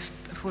that we've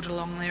put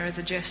along there as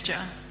a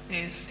gesture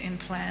is in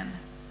plan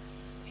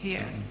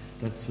here.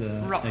 That's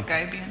rock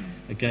gabion.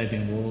 A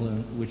gabion wall,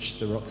 which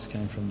the rocks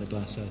came from the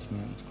Glasshouse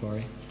Mountains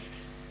quarry.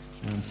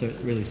 So it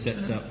really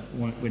sets up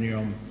when you're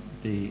on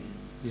the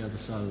other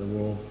side of the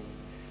wall.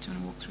 Do you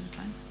want to walk through the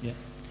plane? Yeah.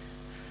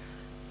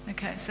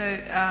 Okay, so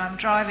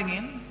driving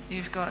in,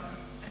 you've got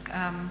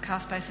car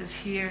spaces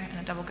here and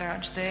a double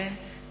garage there,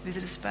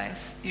 visitor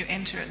space. You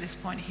enter at this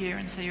point here,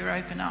 and so you're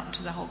open up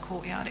to the whole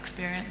courtyard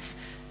experience.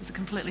 There's a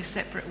completely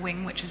separate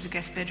wing, which is a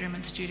guest bedroom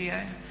and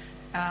studio.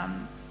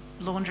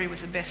 Laundry with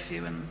the best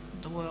view in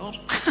the world.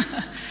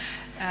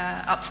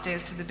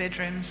 Upstairs to the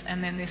bedrooms,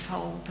 and then this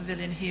whole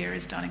pavilion here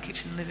is dining,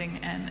 kitchen, living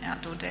and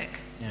outdoor deck.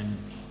 And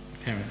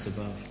parents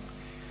above.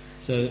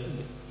 So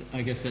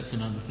I guess that's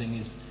another thing,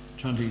 is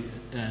trying to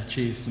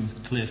achieve some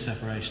clear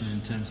separation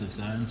in terms of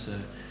zones.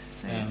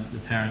 So the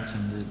parents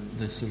and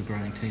the sort of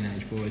growing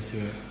teenage boys who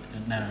are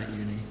now at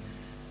uni.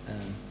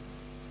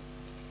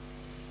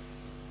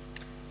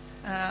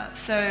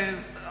 So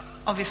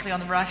obviously on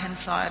the right-hand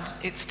side,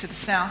 it's to the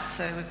south,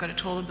 so we've got a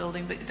taller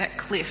building, but that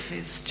cliff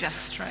is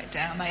just straight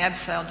down. They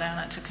abseil down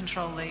it to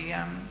control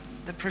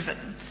the privet,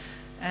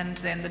 and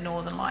then the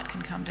northern light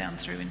can come down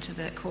through into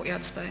the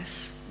courtyard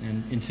space.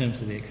 And in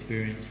terms of the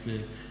experience,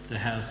 the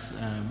house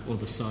or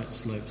the site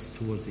slopes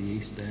towards the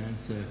east down,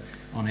 so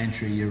on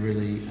entry you're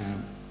really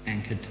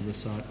anchored to the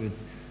site with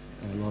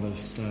a lot of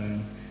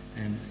stone,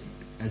 and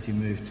as you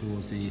move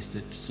towards the east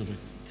it sort of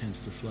tends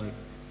to float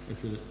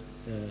as an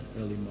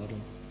early model.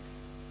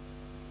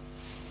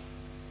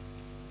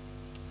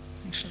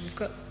 Actually, we've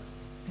got,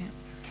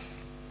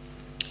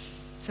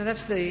 so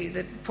that's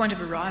the point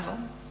of arrival,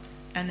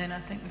 and then I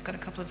think we've got a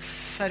couple of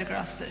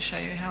photographs that show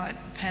you how it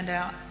panned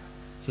out.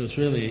 So it's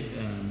really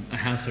a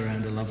house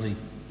around a lovely,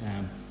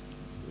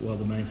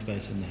 the main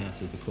space in the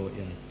house is the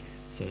courtyard,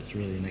 so it's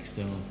really an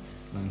external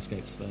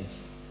landscape space.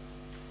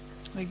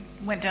 We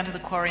went down to the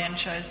quarry and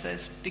chose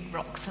those big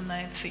rocks, and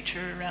they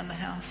feature around the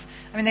house.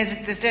 I mean,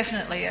 there's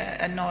definitely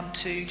a nod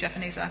to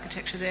Japanese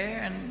architecture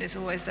there, and there's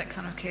always that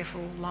kind of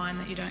careful line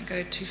that you don't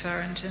go too far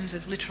in terms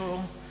of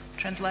literal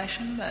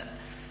translation, but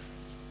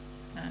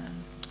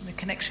the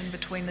connection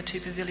between the two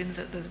pavilions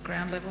at the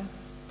ground level.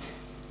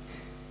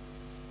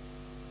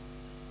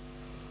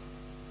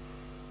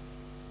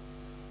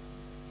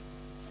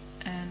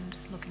 And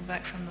looking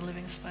back from the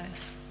living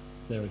space.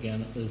 There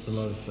again, there's a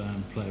lot of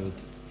play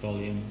with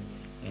volume,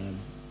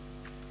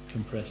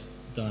 compressed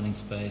dining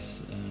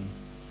space,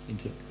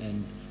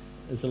 and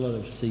there's a lot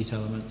of seat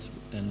elements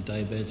and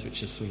day beds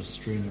which are sort of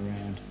strewn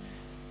around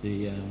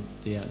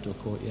the outdoor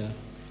courtyard,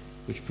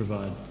 which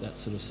provide that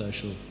sort of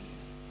social,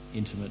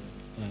 intimate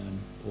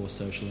or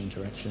social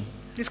interaction.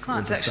 This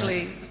client's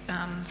actually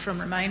from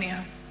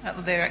Romania.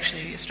 They're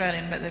actually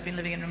Australian, but they've been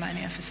living in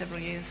Romania for several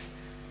years.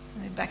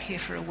 They're back here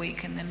for a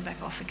week and then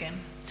back off again.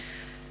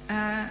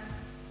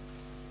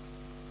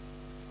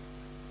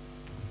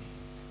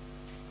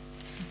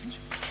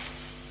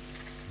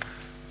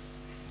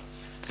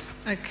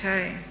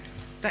 Okay,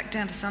 back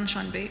down to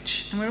Sunshine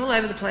Beach, and we're all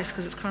over the place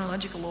because it's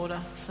chronological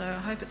order, so I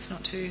hope it's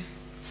not too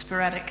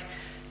sporadic.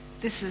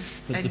 This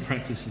is But the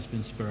practice has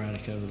been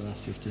sporadic over the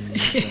last 15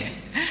 years.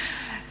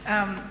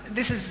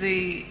 this is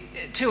the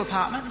two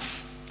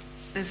apartments.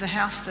 There's a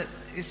house that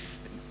is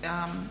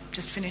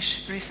just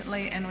finished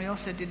recently, and we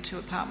also did two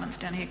apartments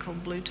down here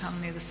called Blue Tongue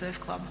near the surf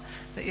club.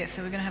 But yeah,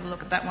 so we're going to have a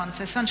look at that one.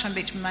 So Sunshine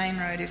Beach Main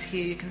Road is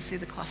here. You can see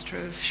the cluster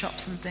of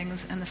shops and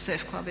things, and the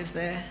surf club is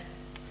there.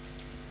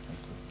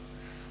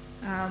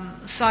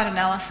 Site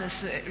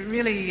analysis,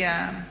 really,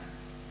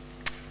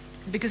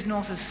 because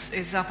North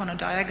is up on a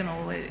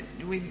diagonal,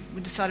 we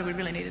decided we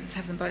really needed to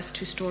have them both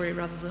two-storey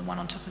rather than one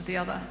on top of the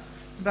other.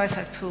 They both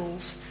have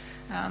pools,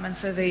 and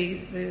so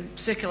the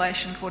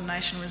circulation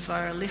coordination was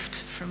via a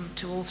lift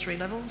to all three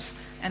levels,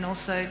 and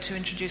also to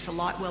introduce a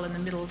light well in the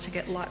middle to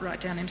get light right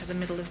down into the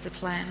middle of the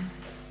plan.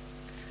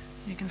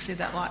 You can see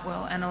that light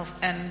well,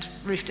 and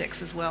roof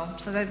decks as well.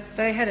 So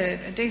they had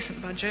a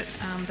decent budget.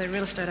 They're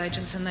real estate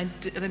agents, and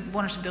they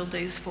wanted to build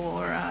these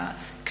for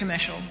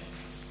commercial,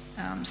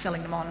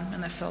 selling them on,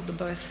 and they've sold them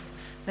both.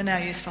 They're now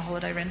used for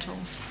holiday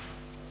rentals.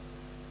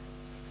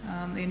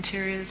 The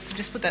interiors,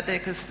 just put that there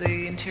because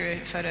the interior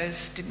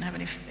photos didn't have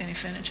any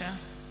furniture.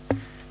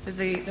 But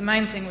the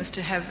main thing was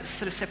to have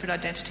sort of separate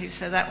identities.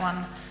 So that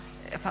one,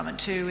 apartment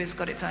 2, has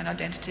got its own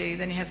identity.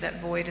 Then you have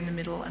that void in the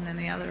middle, and then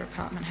the other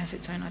apartment has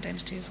its own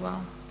identity as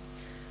well.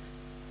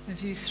 A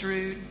view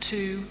through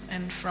to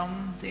and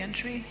from the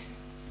entry.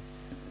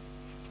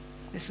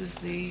 This was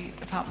the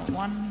apartment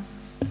 1,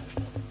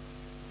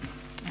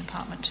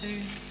 apartment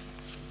 2,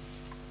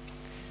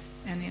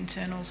 and the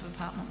internals of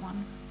apartment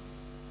 1.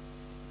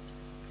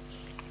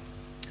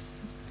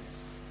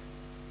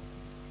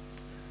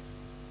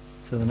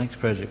 So the next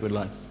project we'd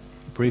like to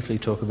briefly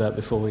talk about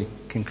before we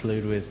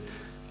conclude with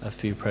a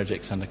few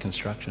projects under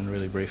construction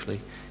really briefly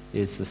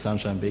is the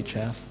Sunshine Beach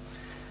House.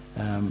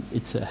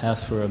 It's a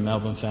house for a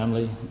Melbourne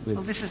family.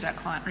 Well, this is our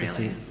client,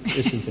 really.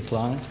 This is the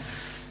client.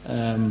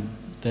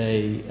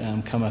 They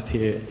come up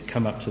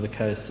to the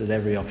coast at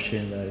every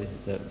opportunity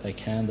that they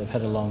can. They've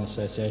had a long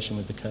association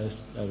with the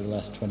coast over the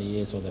last 20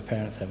 years, or their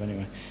parents have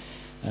anyway.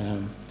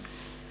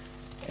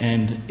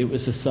 And it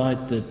was a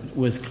site that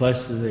was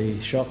close to the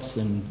shops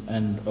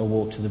and a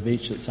walk to the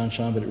beach at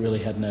Sunshine, but it really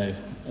had no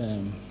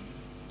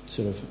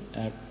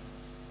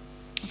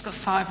It's got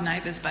 5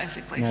 neighbours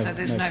basically, so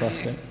there's no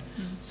view.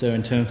 So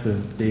in terms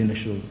of the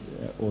initial,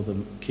 or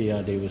the key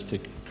idea was to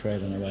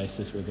create an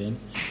oasis within,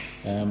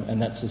 and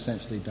that's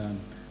essentially done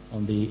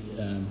on the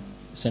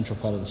central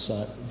part of the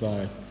site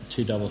via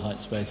 2 double height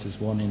spaces,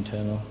 1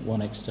 internal,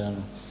 1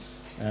 external,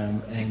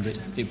 and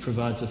it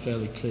provides a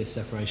fairly clear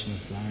separation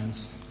of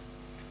zones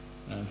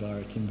via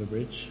a timber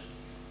bridge.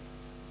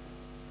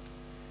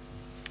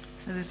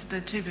 So there's the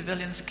 2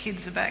 pavilions. The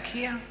kids are back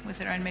here with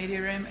their own media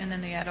room, and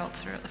then the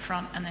adults are at the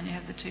front, and then you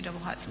have the 2 double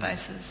height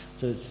spaces.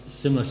 So it's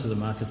similar to the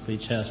Marcus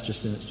Beach House,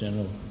 just in its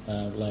general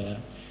layout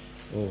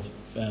or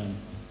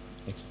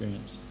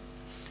experience.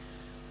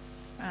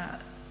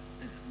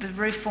 The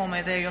roof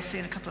former there, you'll see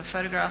in a couple of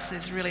photographs,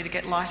 is really to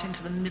get light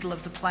into the middle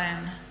of the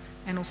plan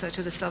and also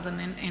to the southern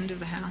end of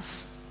the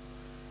house.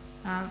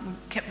 We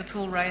kept the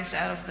pool raised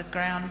out of the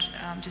ground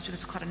just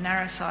because it's quite a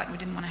narrow site. We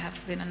didn't want to have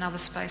then another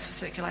space for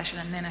circulation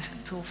and then a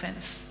pool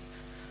fence.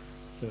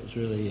 So it's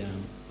really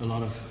a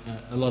lot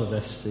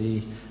of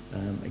SC,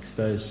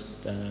 exposed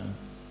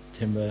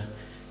timber,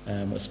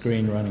 a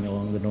screen running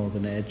along the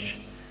northern edge,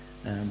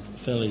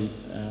 fairly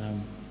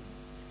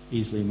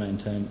easily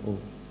maintained, or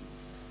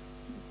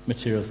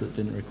materials that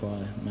didn't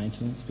require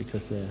maintenance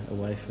because they're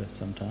away for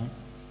some time.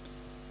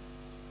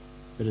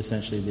 But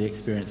essentially the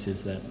experience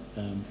is that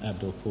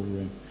outdoor pool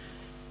room.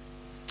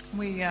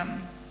 We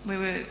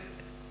were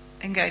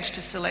engaged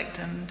to select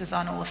and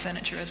design all the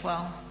furniture as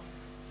well,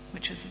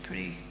 which was a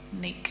pretty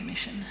neat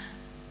commission.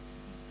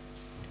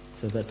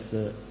 So that's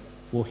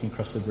walking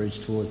across the bridge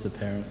towards the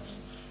parents.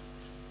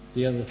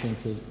 The other thing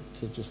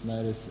to just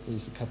notice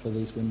is a couple of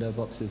these window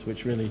boxes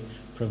which really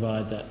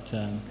provide that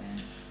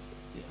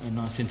a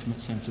nice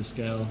intimate sense of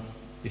scale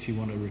if you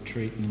want to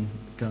retreat and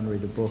go and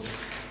read a book.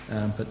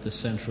 But the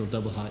central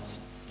double heights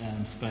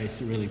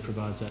space, it really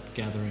provides that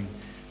gathering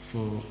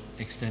for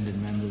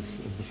extended members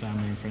of the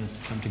family and friends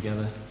to come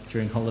together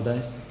during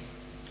holidays.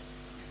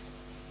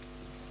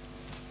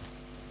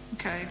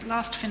 Okay,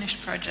 last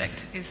finished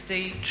project is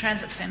the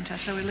transit centre.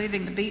 So we're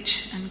leaving the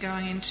beach and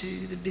going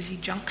into the busy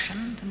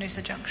junction, the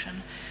Noosa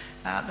Junction.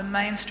 The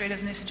main street of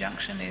Noosa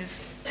Junction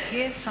is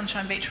here,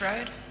 Sunshine Beach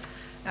Road.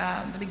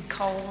 The big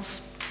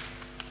Coles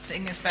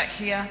thing is back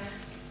here.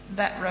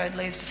 That road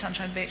leads to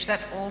Sunshine Beach.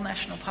 That's all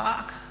National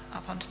Park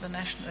up onto the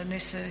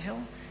Noosa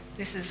Hill.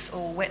 This is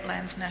all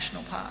Wetlands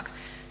National Park.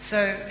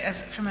 So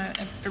from a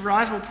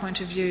arrival point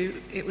of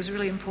view, it was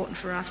really important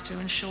for us to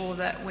ensure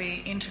that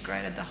we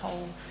integrated the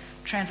whole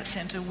transit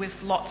centre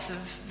with lots of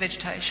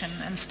vegetation,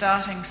 and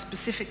starting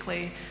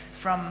specifically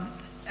from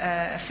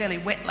a fairly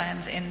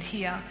wetlands end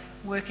here,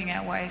 working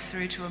our way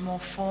through to a more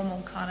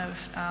formal kind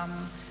of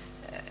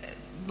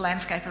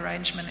landscape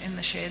arrangement in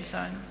the shared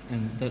zone.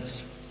 And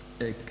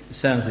it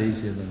sounds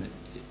easier than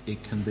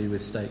it can be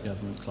with state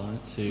government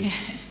clients who...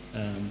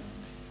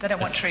 They don't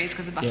want trees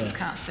because the buses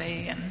can't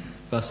see, and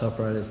bus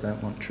operators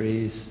don't want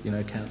trees.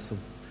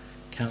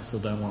 Council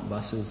don't want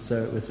buses.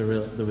 So it was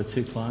there were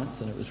two clients,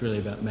 and it was really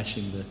about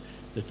meshing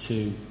the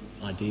two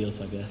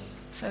ideals, I guess.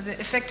 So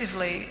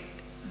effectively,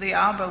 the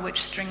arbour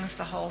which strings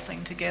the whole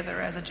thing together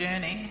as a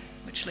journey,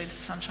 which leads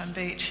to Sunshine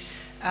Beach,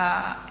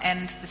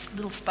 and the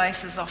little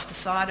spaces off the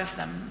side of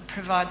them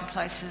provide the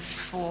places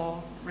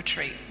for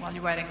retreat while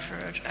you're waiting for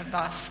a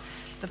bus.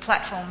 The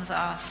platforms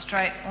are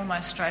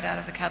almost straight out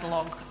of the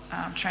catalogue,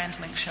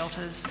 TransLink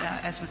shelters,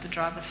 as with the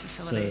driver's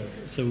facility.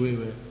 So we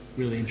were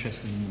really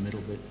interested in the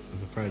middle bit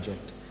of the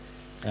project,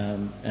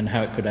 and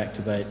how it could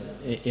activate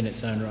in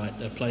its own right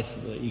a place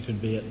that you could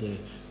be at the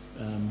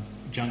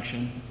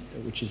junction,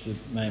 which is the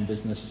main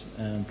business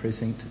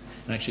precinct,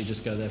 and actually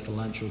just go there for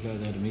lunch or go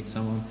there to meet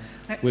someone.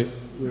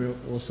 We're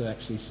also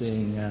actually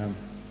seeing...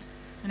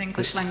 an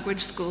English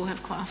language school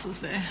have classes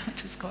there,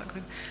 which is quite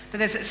good. But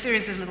there's a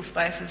series of little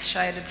spaces,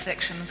 shaded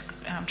sections,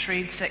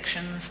 treed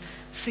sections,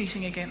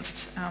 seating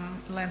against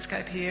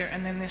landscape here,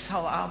 and then this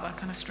whole arbour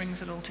kind of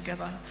strings it all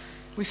together.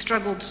 We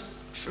struggled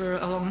for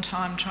a long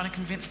time trying to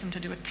convince them to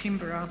do a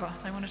timber arbour.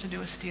 They wanted to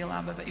do a steel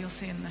arbour, but you'll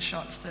see in the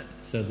shots that...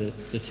 So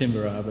the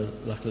timber arbour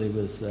luckily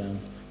was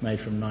made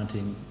from a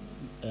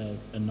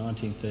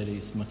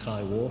 1930s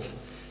Mackay Wharf,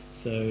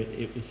 so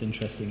it was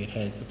interesting. It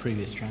had a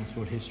previous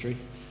transport history.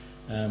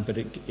 But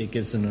it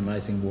gives an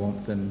amazing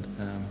warmth and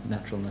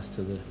naturalness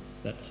to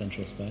that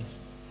central space.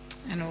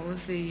 And all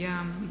of the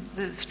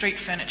street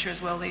furniture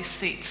as well. These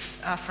seats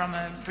are from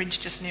a bridge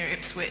just near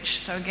Ipswich.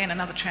 So again,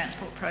 another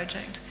transport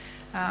project.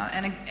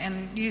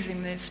 And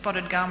using the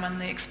spotted gum and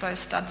the exposed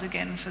studs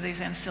again for these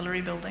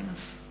ancillary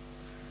buildings.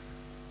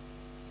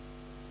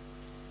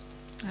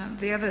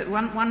 The other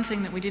one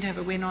thing that we did have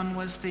a win on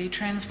was the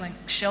TransLink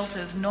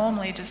shelters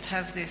normally just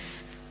have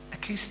this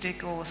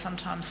acoustic or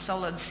sometimes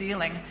solid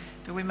ceiling,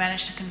 but we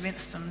managed to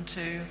convince them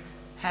to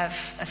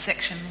have a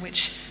section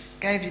which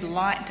gave you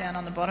light down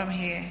on the bottom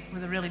here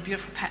with a really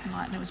beautiful pattern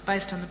light, and it was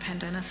based on the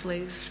pandana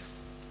sleeves.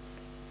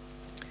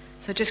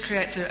 So it just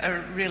creates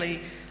a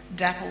really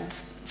dappled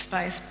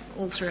space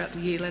all throughout the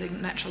year,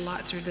 letting natural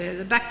light through there.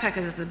 The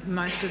backpackers are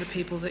most of the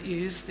people that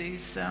use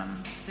these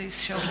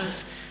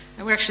shelters.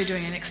 And we're actually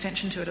doing an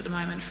extension to it at the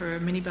moment for a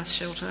minibus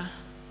shelter,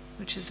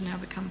 which has now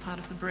become part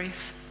of the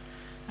brief.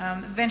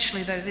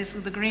 Eventually, though,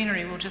 the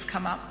greenery will just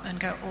come up and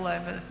go all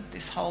over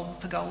this whole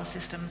pergola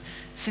system.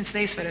 Since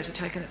these photos are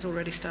taken, it's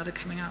already started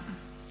coming up.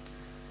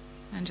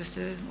 And just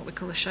what we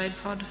call a shade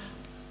pod,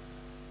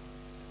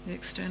 the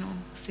external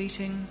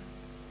seating,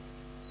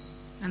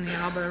 and the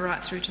arbour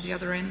right through to the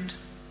other end.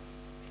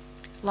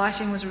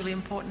 Lighting was really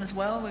important as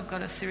well. We've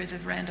got a series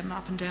of random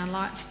up and down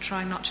lights,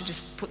 trying not to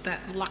just put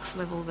that lux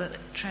level that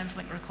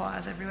TransLink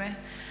requires everywhere.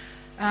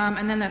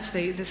 And then that's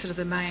the sort of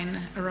the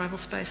main arrival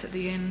space at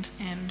the end,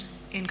 and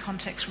in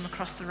context from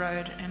across the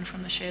road and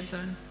from the shared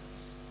zone.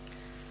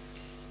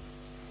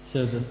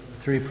 So the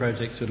three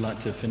projects we'd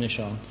like to finish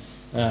on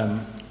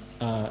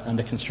are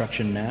under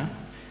construction now.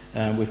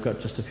 We've got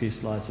just a few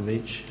slides of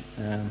each.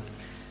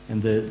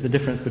 And the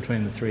difference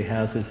between the three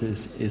houses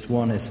is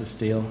one is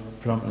a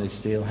predominantly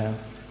steel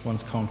house,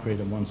 one's concrete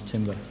and one's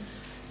timber.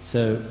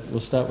 So we'll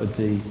start with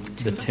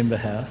the timber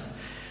house,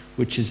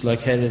 which is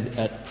located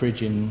at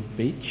Pridgeon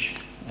Beach.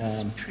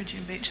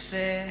 Pridgeon Beach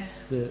there.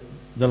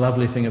 The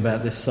lovely thing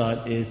about this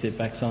site is it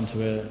backs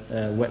onto a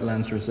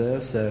wetlands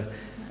reserve,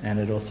 and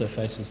it also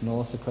faces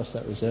north across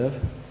that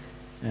reserve.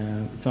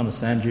 It's on a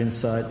sand dune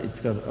site.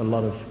 It's got a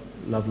lot of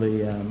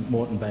lovely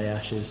Moreton Bay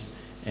ashes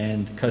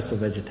and coastal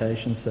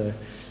vegetation. So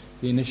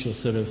the initial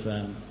sort of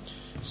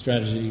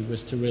strategy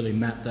was to really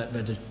map that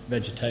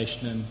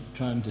vegetation and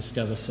try and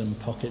discover some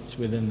pockets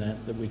within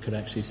that we could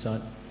actually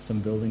site some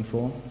building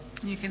for.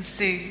 You can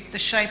see the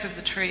shape of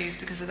the trees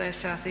because of those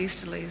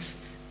southeasterlies,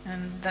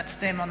 and that's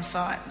them on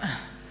site.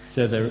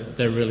 So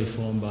they're really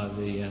formed by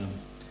the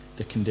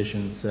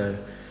conditions. So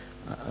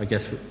I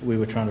guess we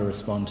were trying to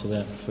respond to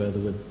that further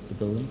with the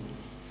building.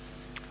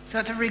 So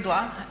it's a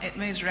wriggler. It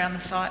moves around the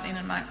site in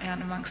and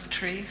out amongst the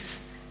trees,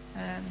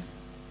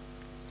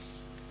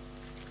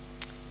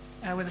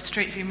 with a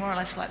street view more or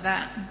less like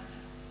that.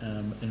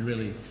 And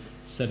really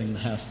setting the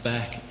house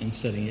back and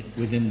setting it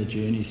within the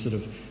dune. You sort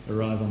of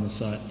arrive on the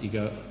site, you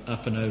go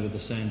up and over the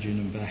sand dune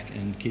and back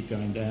and keep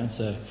going down.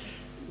 So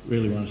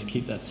really wanted to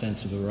keep that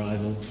sense of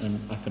arrival and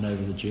up and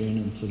over the dune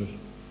and sort of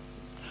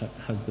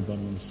hug the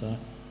bottom of the site.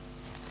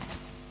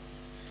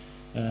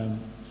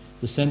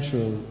 The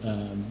central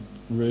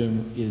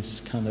room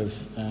is kind of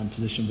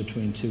positioned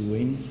between two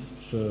wings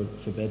for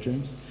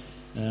bedrooms.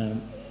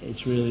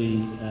 It's really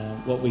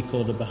what we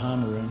call the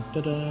Bahama room.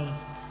 Ta-da!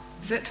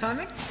 Is that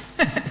timing?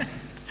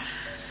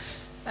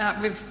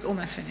 We've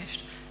almost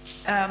finished.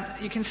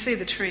 You can see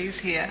the trees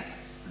here.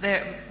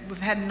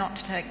 We've had not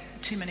to take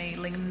too many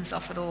limbs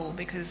off at all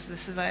because the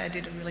surveyor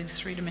did a really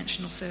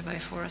three-dimensional survey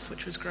for us,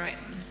 which was great.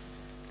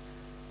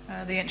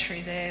 The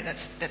entry there,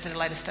 that's at a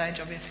later stage,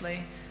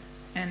 obviously.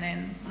 and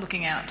then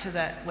looking out to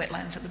that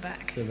wetlands at the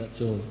back. So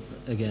that's all,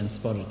 again,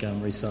 spotted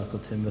gum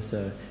recycled timber,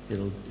 so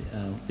it'll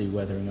be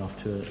weathering off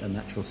to a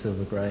natural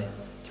silver grey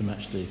to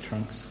match the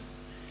trunks.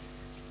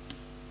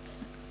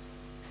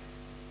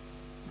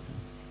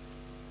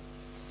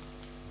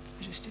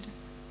 I just did it.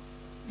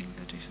 Didn't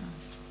go too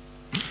fast.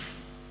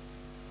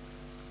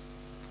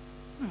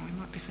 Oh, we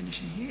might be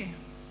finishing here.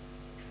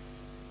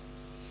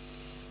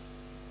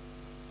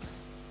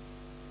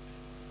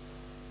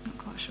 Not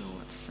quite sure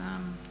what's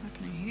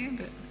happening here,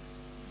 but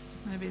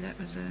maybe that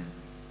was a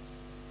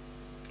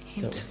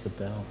hint. That was the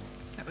bell.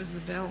 That was the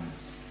bell.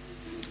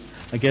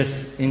 I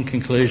guess, in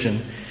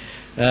conclusion,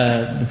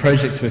 the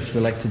projects we've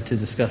selected to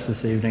discuss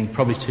this evening,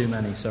 probably too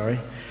many, sorry,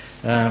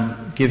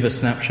 give a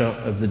snapshot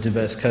of the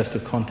diverse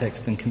coastal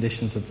context and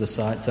conditions of the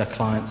sites, our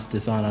clients'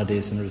 design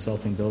ideas and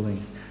resulting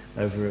buildings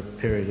over a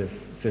period of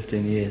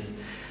 15 years.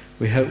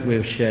 We hope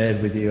we've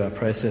shared with you our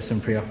process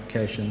and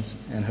preoccupations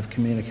and have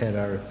communicated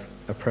our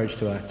approach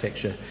to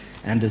architecture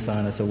and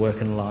design as a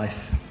work and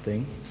life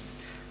thing.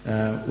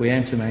 We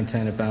aim to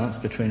maintain a balance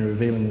between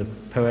revealing the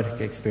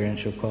poetic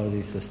experiential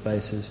qualities of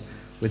spaces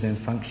within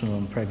functional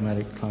and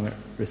pragmatic climate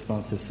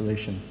responsive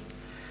solutions.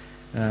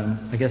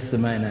 I guess the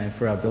main aim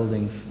for our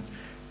buildings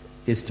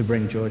is to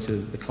bring joy to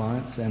the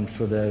clients, and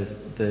for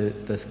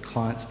the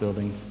clients'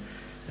 buildings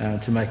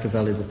to make a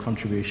valuable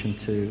contribution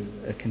to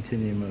a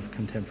continuum of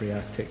contemporary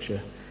architecture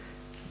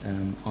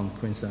on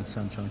Queensland's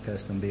Sunshine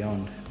Coast and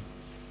beyond.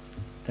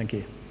 Thank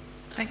you.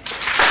 Thanks.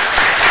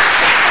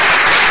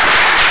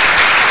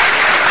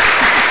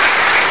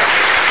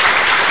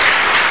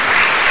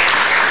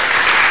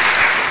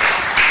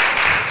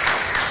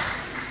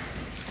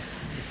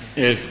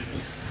 Yes.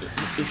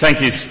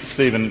 Thank you,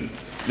 Stephen,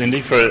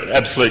 Lindy, for an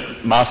absolute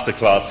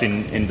masterclass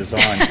in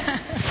design.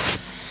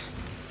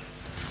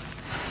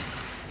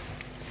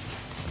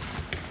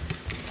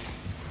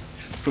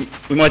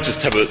 We might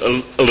just have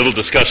a little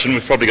discussion.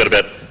 We've probably got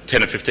about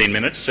 10 or 15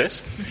 minutes,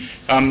 Jess.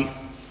 I'm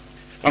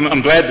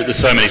glad that there's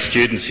so many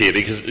students here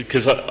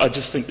because I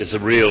just think there's a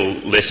real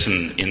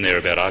lesson in there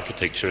about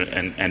architecture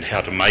and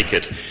how to make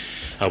it.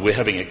 We're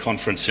having a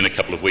conference in a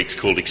couple of weeks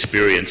called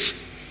Experience,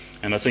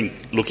 and I think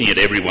looking at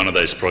every one of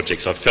those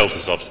projects, I felt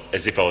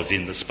as if I was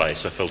in the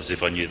space. I felt as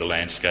if I knew the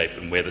landscape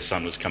and where the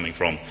sun was coming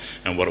from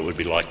and what it would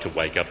be like to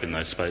wake up in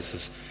those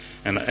spaces.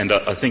 And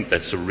I think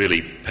that's a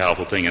really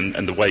powerful thing.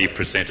 And the way you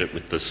present it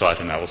with the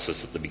site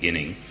analysis at the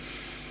beginning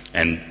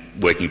and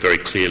working very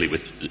clearly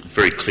with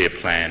very clear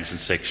plans and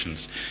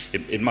sections,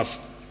 it must,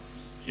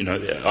 you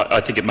know,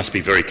 I think it must be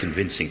very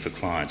convincing for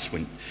clients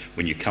when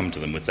you come to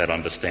them with that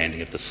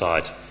understanding of the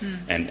site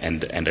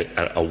and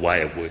a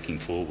way of working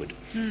forward.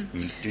 I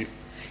mean,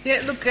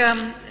 Yeah, look,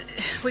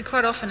 we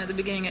quite often at the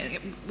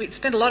beginning, we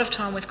spend a lot of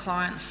time with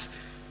clients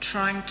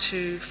trying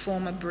to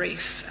form a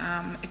brief,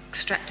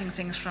 extracting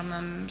things from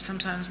them.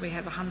 Sometimes we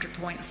have 100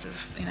 points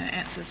of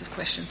answers of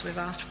questions we've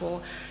asked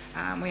for.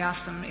 We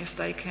ask them if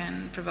they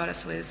can provide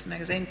us with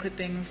magazine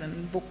clippings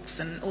and books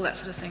and all that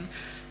sort of thing.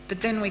 But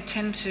then we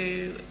tend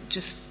to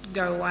just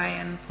go away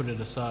and Put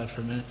it aside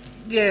for a minute.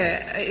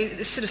 yeah,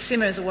 it sort of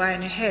simmers away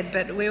in your head,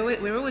 but we're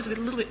always a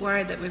little bit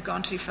worried that we've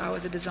gone too far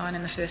with the design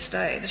in the first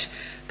stage.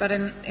 But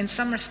in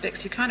some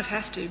respects you kind of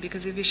have to,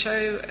 because if you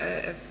show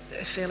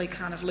a fairly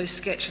kind of loose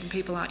sketch and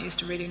people aren't used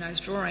to reading those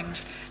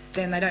drawings,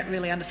 then they don't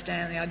really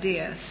understand the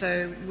idea.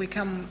 So we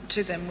come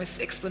to them with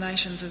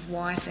explanations of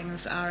why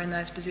things are in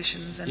those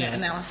positions and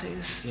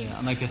analyses. Yeah,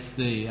 and I guess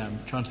the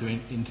trying to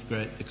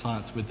integrate the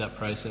clients with that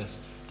process,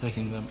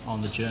 taking them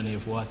on the journey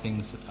of why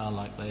things are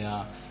like they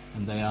are,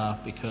 and they are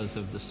because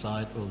of the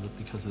site or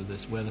because of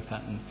this weather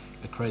pattern,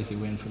 a crazy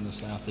wind from the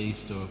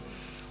southeast, or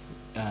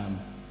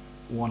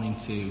wanting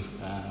to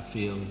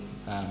feel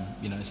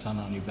sun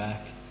on your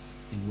back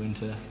in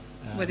winter.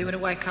 Whether you want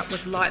to wake up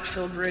with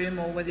light-filled room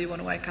or whether you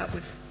want to wake up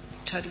with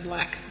total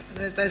black.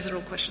 Those are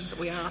all questions that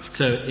we ask.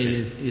 So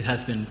it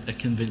has been a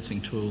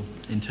convincing tool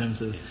in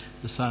terms of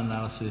the site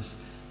analysis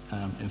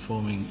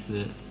informing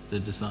the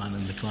design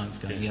and the clients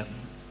going, yep.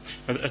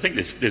 I think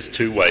there's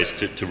two ways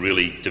to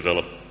really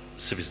develop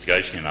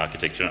sophistication in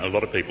architecture. A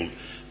lot of people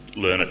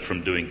learn it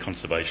from doing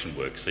conservation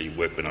work. So you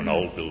work with an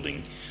old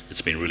building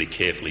that's been really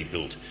carefully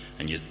built,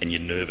 and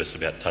you're nervous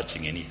about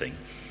touching anything.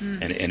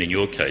 And in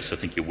your case, I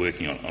think you're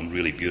working on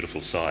really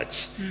beautiful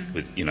sites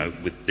with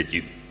that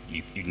you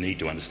need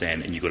to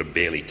understand, and you've got to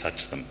barely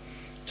touch them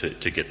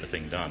to get the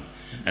thing done.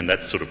 And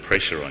that sort of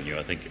pressure on you,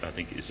 I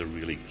think is a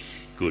really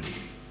good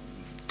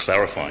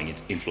clarifying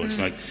influence.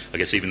 And I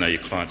guess even though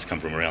your clients come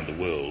from around the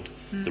world,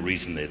 the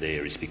reason they're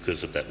there is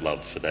because of that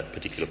love for that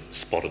particular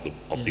spot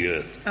of the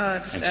earth. Oh,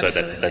 and so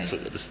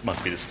this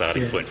must be the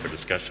starting point for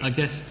discussion. I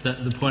guess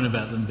that the point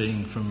about them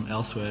being from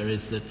elsewhere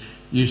is that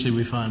usually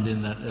we find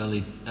in that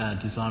early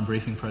design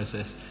briefing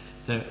process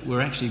that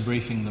we're actually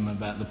briefing them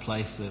about the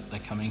place that they're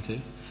coming to.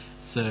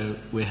 So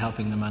we're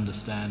helping them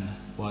understand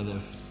why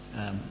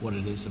what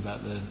it is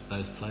about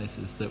those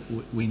places that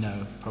we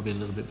know probably a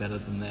little bit better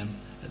than them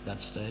at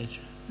that stage.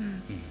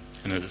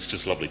 And it's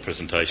just a lovely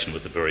presentation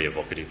with a very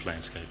evocative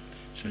landscape.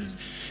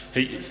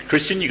 Hey,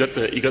 Christian, you got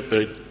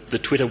the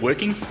Twitter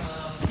working?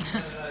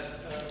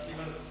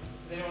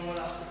 Does anyone want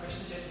to ask a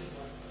question? Jason?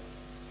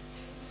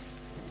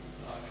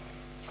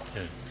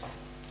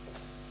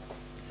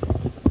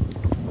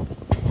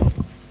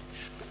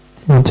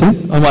 Want to?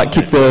 I might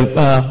kick the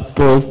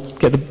ball,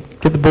 get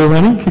the ball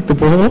running, kick the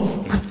ball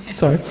off.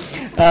 Sorry.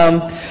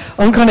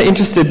 I'm kind of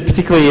interested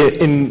particularly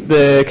in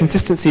the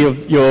consistency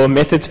of your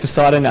methods for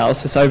site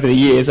analysis over the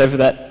years, over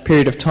that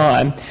period of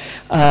time.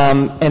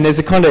 And there's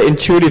a kind of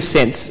intuitive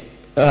sense,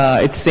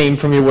 it seemed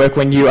from your work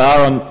when you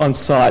are on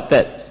site,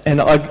 that, and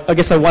I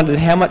guess I wondered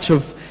how much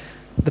of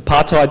the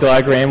partai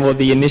diagram or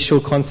the initial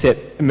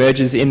concept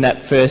emerges in that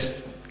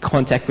first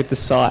contact with the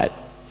site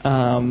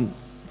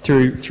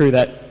through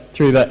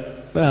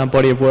that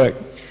body of work.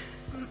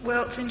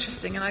 Well, it's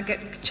interesting, and I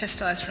get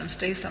chastised from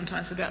Steve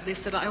sometimes about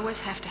this, that I always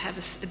have to have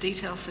a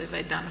detail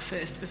survey done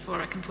first before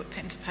I can put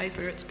pen to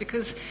paper. It's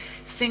because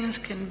things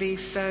can be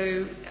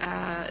so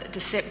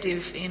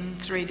deceptive in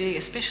 3D,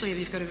 especially if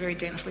you've got a very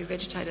densely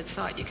vegetated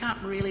site. You can't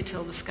really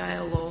tell the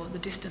scale or the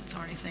distance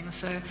or anything.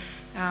 So,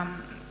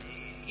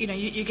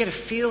 you get a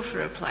feel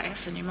for a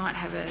place, and you might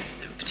have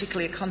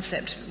particularly a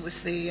concept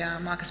with the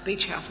Marcus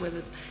Beach House where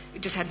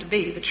it just had to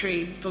be the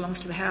tree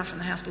belongs to the house and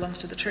the house belongs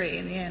to the tree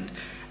in the end.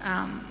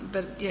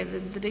 But yeah,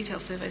 the detail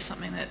survey is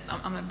something that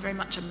I'm very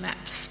much a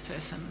maps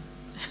person.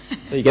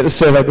 So you get the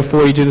survey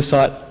before you do the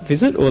site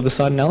visit or the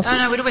site analysis?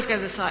 No, we'd always go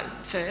to the site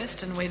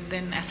first, and we'd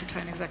then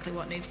ascertain exactly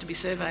what needs to be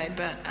surveyed.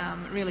 But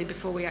really,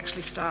 before we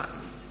actually start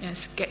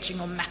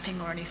sketching or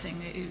mapping or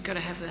anything, you've got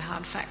to have the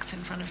hard facts in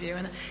front of you,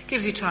 and it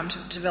gives you time to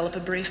develop a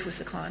brief with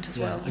the client as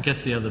well. I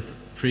guess the other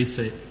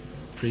preset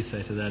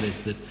to that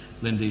is that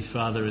Lindy's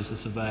father is a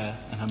surveyor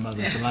and her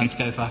mother is a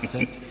landscape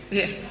architect.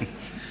 Yeah.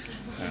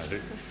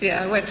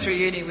 Yeah, I went through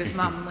uni with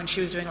Mum when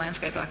she was doing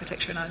landscape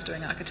architecture and I was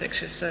doing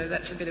architecture, so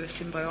that's a bit of a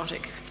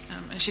symbiotic.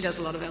 And she does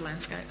a lot of our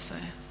landscapes. So.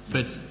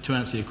 But to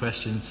answer your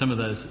question, some of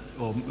those,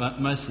 or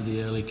most of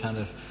the early kind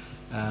of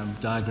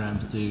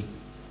diagrams do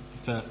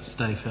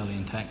stay fairly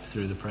intact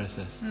through the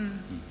process.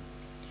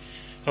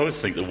 I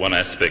always think that one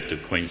aspect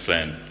of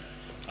Queensland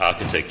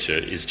architecture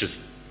is just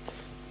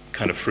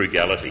kind of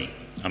frugality.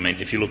 I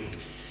mean, if you look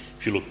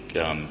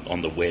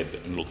on the web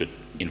and look at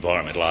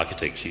environmental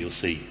architecture, you'll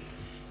see,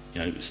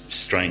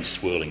 strange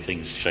swirling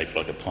things shaped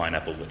like a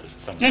pineapple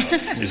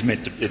that is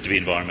meant to be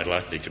environmental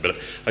architecture. But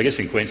I guess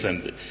in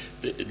Queensland,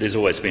 there's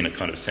always been a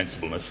kind of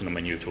sensibleness. And I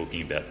mean, you were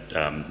talking about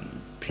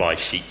ply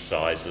sheet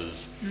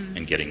sizes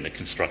and getting the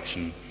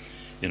construction,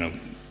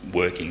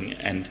 working.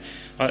 And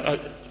I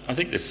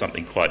think there's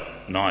something quite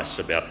nice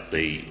about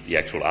the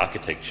actual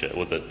architecture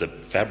or the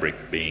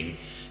fabric being,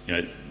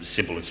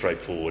 simple and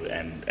straightforward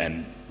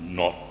and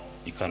not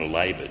kind of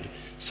laboured,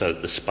 so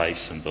that the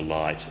space and the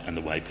light and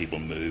the way people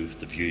move,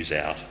 the views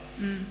out,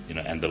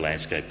 and the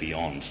landscape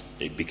beyond,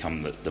 it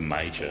become the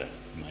major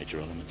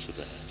elements of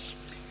that.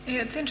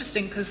 Yeah, it's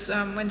interesting because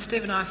when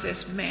Steve and I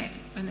first met,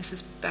 and this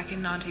is back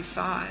in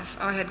 '95,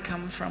 I had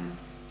come from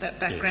that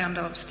background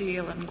of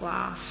steel and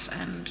glass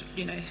and,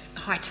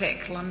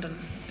 high-tech London.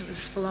 It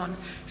was full on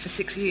for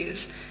 6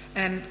 years.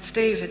 And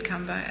Steve had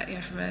come back,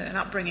 from an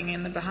upbringing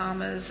in the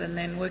Bahamas and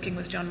then working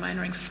with John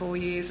Mainwaring for 4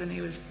 years, and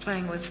he was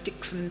playing with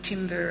sticks and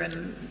timber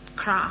and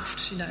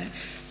craft,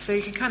 So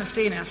you can kind of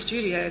see in our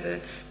studio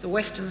the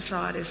western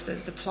side is the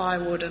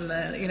plywood and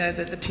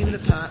the timber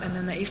part, and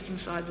then the eastern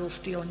side is all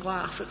steel and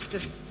glass. It's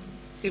just,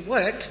 it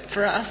worked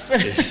for us.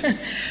 Yes.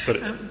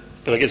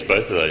 But I guess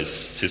both of those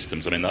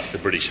systems, the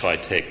British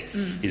high-tech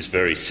is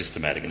very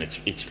systematic and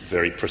it's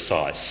very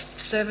precise.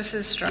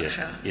 Services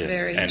structure,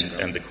 very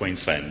integral. And the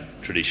Queensland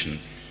tradition,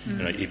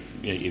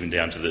 even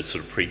down to the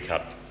sort of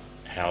pre-cut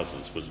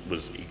houses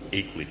was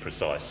equally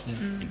precise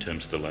in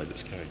terms of the load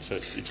that's carried. So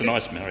it's a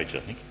nice marriage,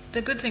 I think.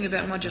 The good thing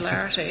about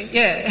modularity,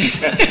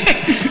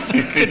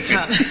 good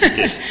pun.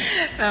 Yes.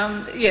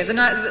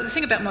 The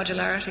thing about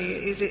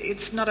modularity is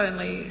it's not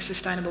only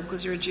sustainable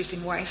because you're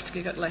reducing waste,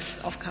 you've got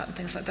less off-cut and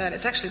things like that,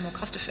 it's actually more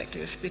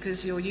cost-effective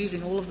because you're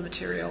using all of the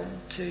material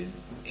to,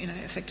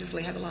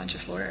 effectively have a larger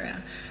floor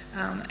area.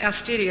 Our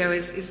studio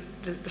is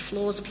the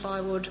floors are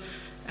plywood,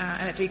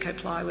 and it's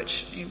eco-ply,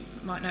 which you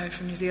might know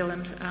from New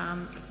Zealand.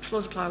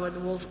 Floors are plywood, the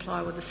walls are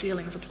plywood, the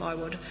ceilings are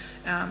plywood,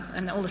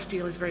 and all the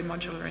steel is very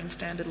modular in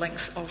standard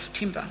lengths of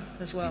timber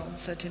as well,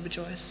 so timber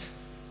joists.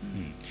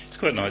 It's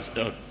quite nice.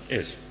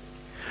 Yes.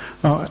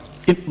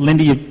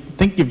 Lindy, I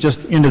think you've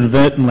just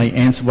inadvertently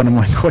answered one of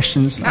my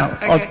questions.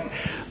 Okay.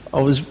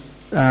 I was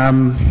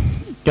going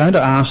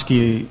to ask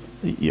you,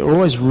 you're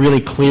always really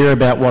clear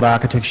about what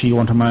architecture you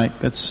want to make.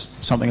 That's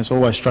something that's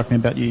always struck me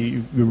about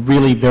you. You're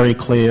really very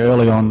clear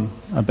early on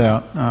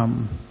about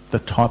the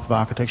type of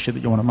architecture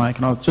that you want to make.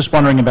 And I was just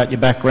wondering about your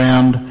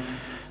background,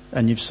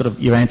 and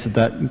you answered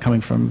that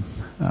coming from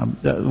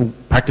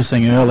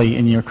practicing early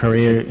in your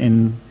career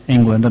in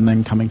England and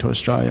then coming to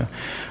Australia.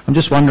 I'm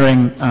just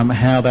wondering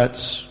how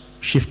that's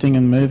shifting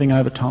and moving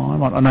over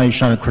time. I know you've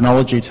shown a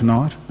chronology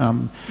tonight.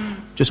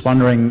 Just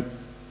wondering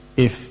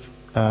if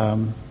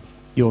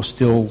you're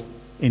still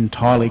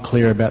entirely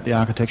clear about the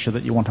architecture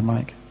that you want to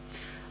make.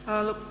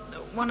 Look,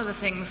 one of the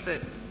things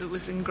that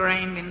was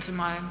ingrained into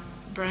my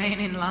brain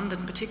in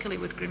London, particularly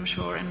with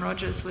Grimshaw and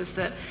Rogers, was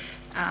that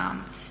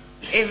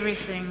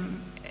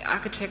everything,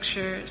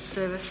 architecture,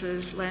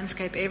 services,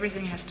 landscape,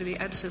 everything has to be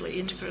absolutely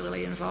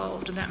integrally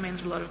involved, and that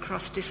means a lot of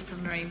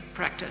cross-disciplinary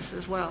practice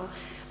as well.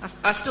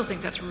 I still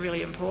think that's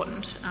really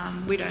important.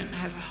 We don't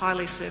have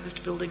highly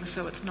serviced buildings,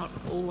 so it's not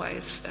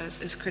always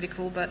as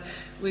critical, but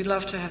we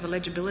love to have a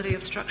legibility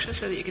of structure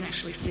so that you can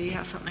actually see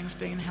how something's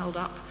being held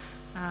up,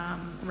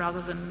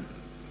 rather than,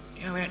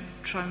 we don't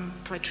try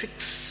and play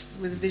tricks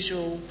with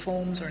visual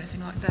forms or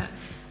anything like that.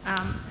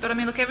 But I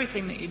mean, look,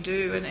 everything that you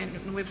do,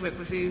 and we've worked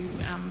with you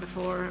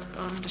before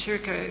on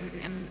Deshiriko,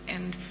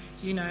 and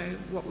you know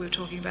what we were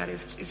talking about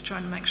is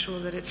trying to make sure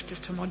that it's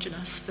just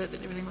homogenous, that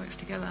everything works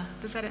together.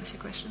 Does that answer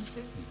your question,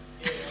 Steve?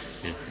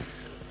 Yeah.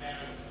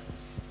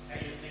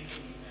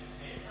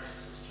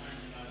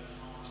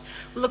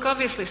 Well, look,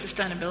 obviously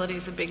sustainability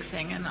is a big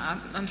thing, and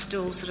I'm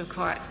still sort of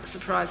quite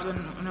surprised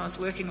when I was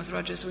working with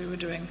Rogers, we were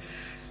doing,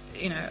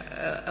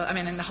 I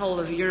mean, and the whole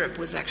of Europe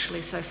was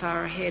actually so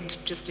far ahead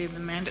just in the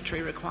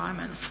mandatory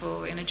requirements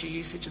for energy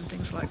usage and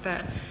things like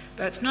that.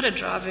 But it's not a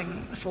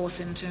driving force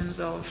in terms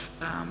of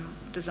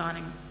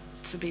designing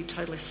to be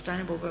totally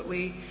sustainable, but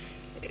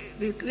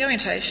the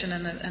orientation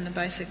and the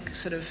basic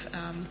sort of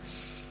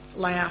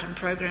layout and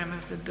program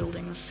of the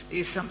buildings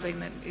is something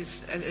that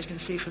is, as you can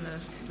see from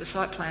the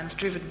site plans,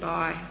 driven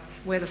by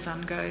where the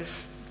sun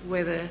goes,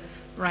 where the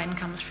rain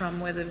comes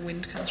from, where the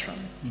wind comes from.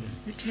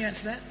 Mm. Can you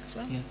answer that as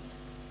well? Yeah.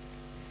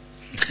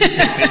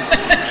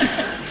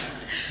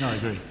 No, I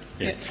agree.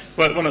 Yeah.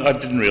 Well, I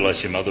didn't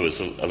realise your mother was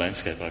a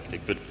landscape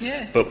architect,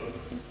 but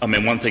I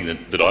mean, one thing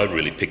that I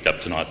really picked up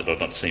tonight that I've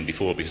not seen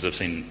before, because I've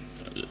seen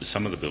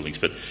some of the buildings,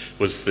 but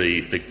was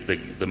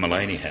the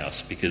Mullaney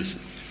house, because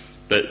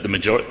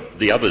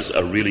the others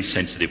are really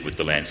sensitive with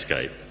the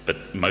landscape,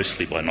 but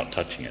mostly by not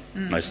touching it,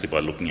 mostly by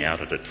looking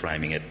out at it,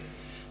 framing it,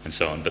 and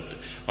so on. But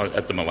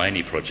at the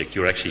Mullaney project,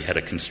 you actually had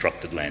a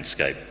constructed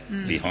landscape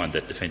behind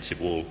that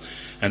defensive wall,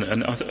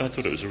 and I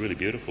thought it was a really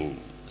beautiful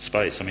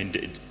space. I mean,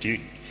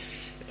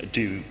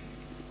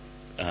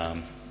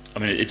 I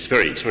mean, it's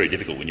very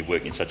difficult when you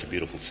work in such a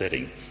beautiful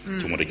setting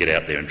to want to get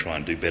out there and try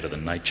and do better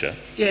than nature.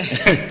 Yeah.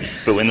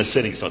 But when the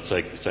setting's not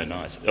so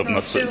nice,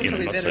 not so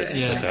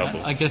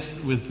powerful. I guess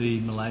with the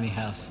Mullaney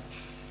house,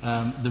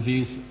 the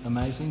view's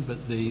amazing,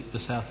 but the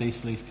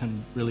southeasterlies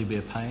can really be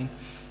a pain.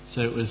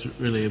 So it was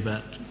really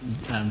about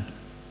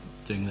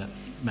doing that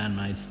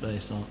man-made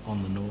space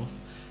on the north,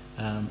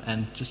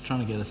 and just trying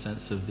to get a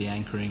sense of the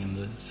anchoring and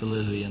the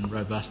solidity and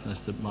robustness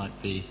that might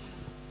be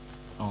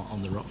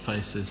on the rock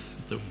faces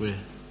that we're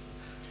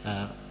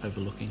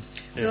overlooking.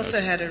 We also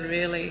had a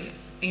really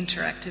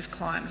interactive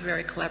client,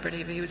 very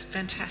collaborative. He was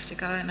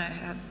fantastic. I don't know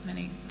how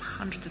many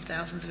hundreds of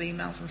thousands of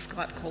emails and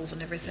Skype calls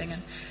and everything,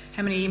 and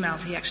how many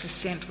emails he actually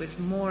sent with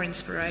more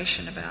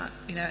inspiration about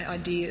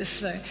ideas.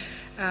 So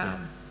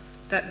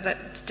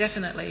that's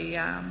definitely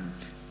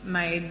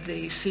made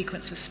the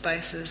sequence of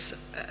spaces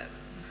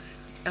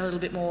a little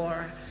bit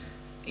more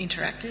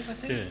interactive, I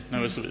think. Yeah,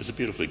 no, it's a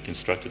beautifully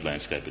constructed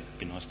landscape. It'd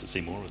be nice to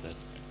see more of that.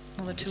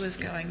 Well, the tour's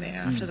going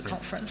there after the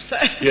conference. So.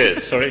 Yeah,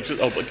 sorry,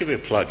 I'll give you a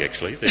plug,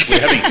 actually. We're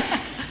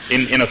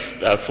having, in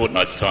a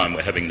fortnight's time,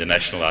 we're having the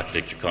National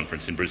Architecture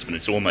Conference in Brisbane.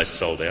 It's almost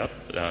sold out.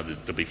 There'll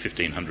be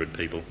 1,500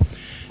 people.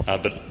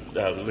 But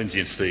Lindsay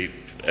and Steve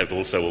have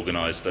also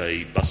organised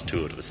a bus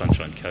tour to the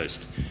Sunshine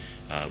Coast,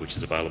 which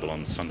is available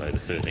on Sunday the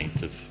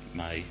 13th of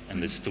May, and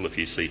there's still a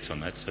few seats on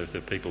that. So if there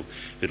are people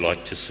who'd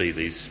like to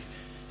see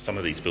some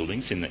of these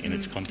buildings in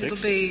its context.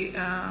 It'll be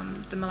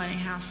the Mullaney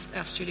House,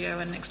 our studio,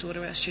 and next door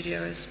to our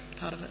studio is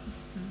part of it.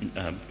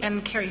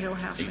 And Kerry Hill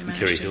House, we managed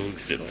Kerry to Hill,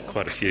 score.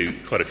 quite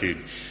a few.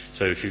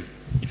 So if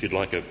you'd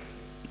like a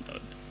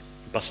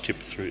bus trip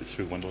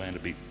through Wonderland,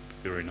 it'd be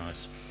very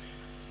nice.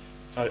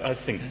 I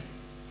think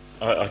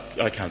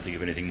I can't think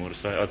of anything more to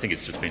say. I think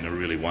it's just been a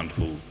really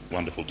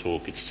wonderful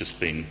talk. It's just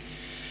been.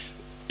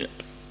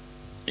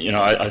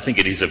 I think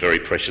it is a very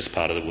precious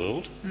part of the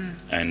world,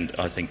 and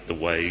I think the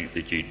way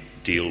that you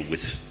deal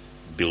with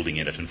building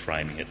in it and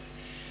framing it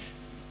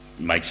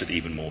makes it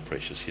even more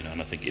precious, and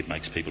I think it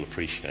makes people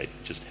appreciate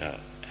just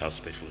how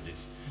special it is.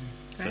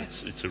 Great.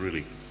 So it's a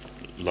really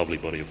lovely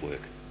body of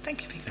work.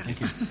 Thank you, Peter.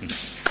 Thank you.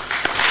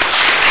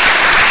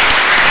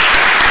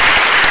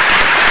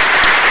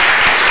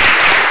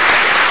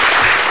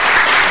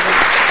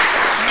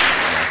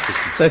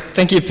 So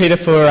thank you, Peter,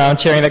 for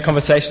chairing that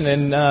conversation,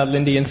 and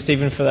Lindy and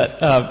Stephen for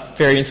that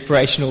very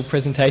inspirational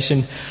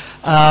presentation.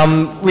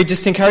 We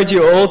just encourage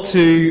you all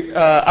to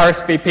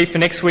RSVP for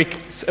next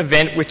week's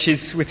event, which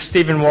is with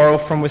Stephen Worrell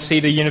from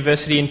Waseda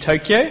University in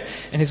Tokyo,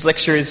 and his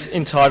lecture is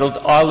entitled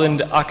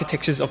Island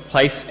Architectures of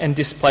Place and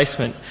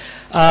Displacement.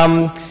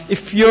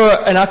 If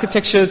you're an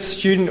architecture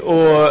student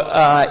or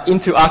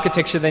into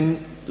architecture,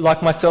 then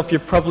like myself, you're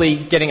probably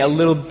getting a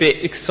little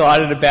bit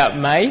excited about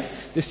May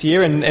this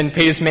year, and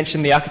Peter's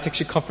mentioned the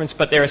architecture conference,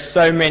 but there are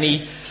so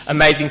many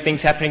amazing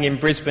things happening in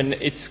Brisbane,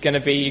 it's going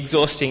to be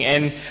exhausting.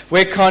 And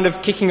we're kind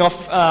of kicking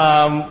off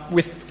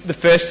with the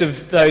first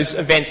of those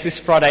events this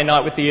Friday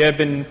night with the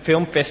Urban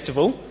Film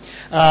Festival.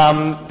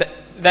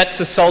 that's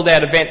a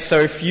sold-out event, so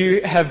if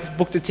you have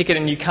booked a ticket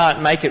and you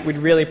can't make it, we'd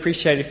really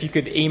appreciate it if you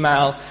could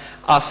email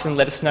us and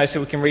let us know so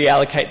we can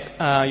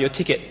reallocate your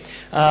ticket.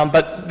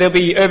 But there'll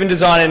be urban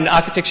design and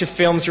architecture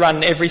films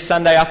run every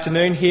Sunday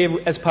afternoon here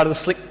as part of the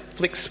Slick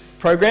Flicks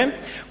program.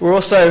 We're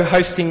also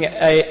hosting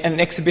an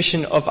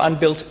exhibition of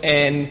unbuilt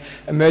and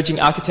emerging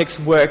architects'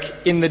 work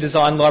in the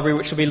Design Library,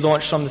 which will be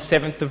launched on the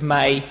 7th of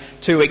May,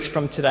 2 weeks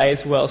from today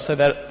as well, so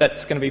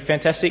that's going to be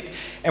fantastic.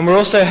 And we're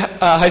also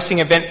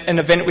hosting an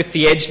event with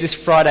The Edge this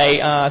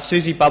Friday.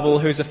 Susie Bubble,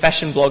 who's a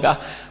fashion blogger,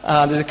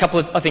 there's a couple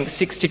of, I think,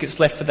 6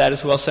 tickets left for that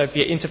as well, so if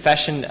you're into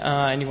fashion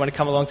and you want to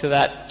come along to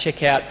that,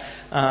 check out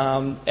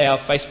our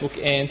Facebook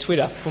and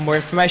Twitter for more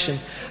information.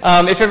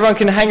 If everyone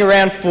can hang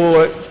around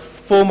for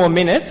 4 more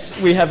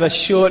minutes, we have a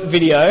short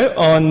video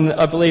on,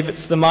 I believe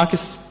it's the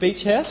Marcus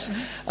Beach House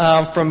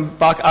from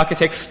Bark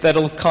Architects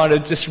that'll kind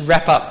of just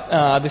wrap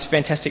up this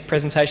fantastic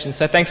presentation.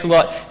 So thanks a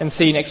lot and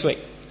see you next week.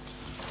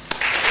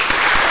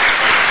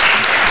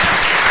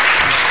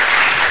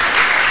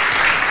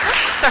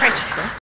 Sorry.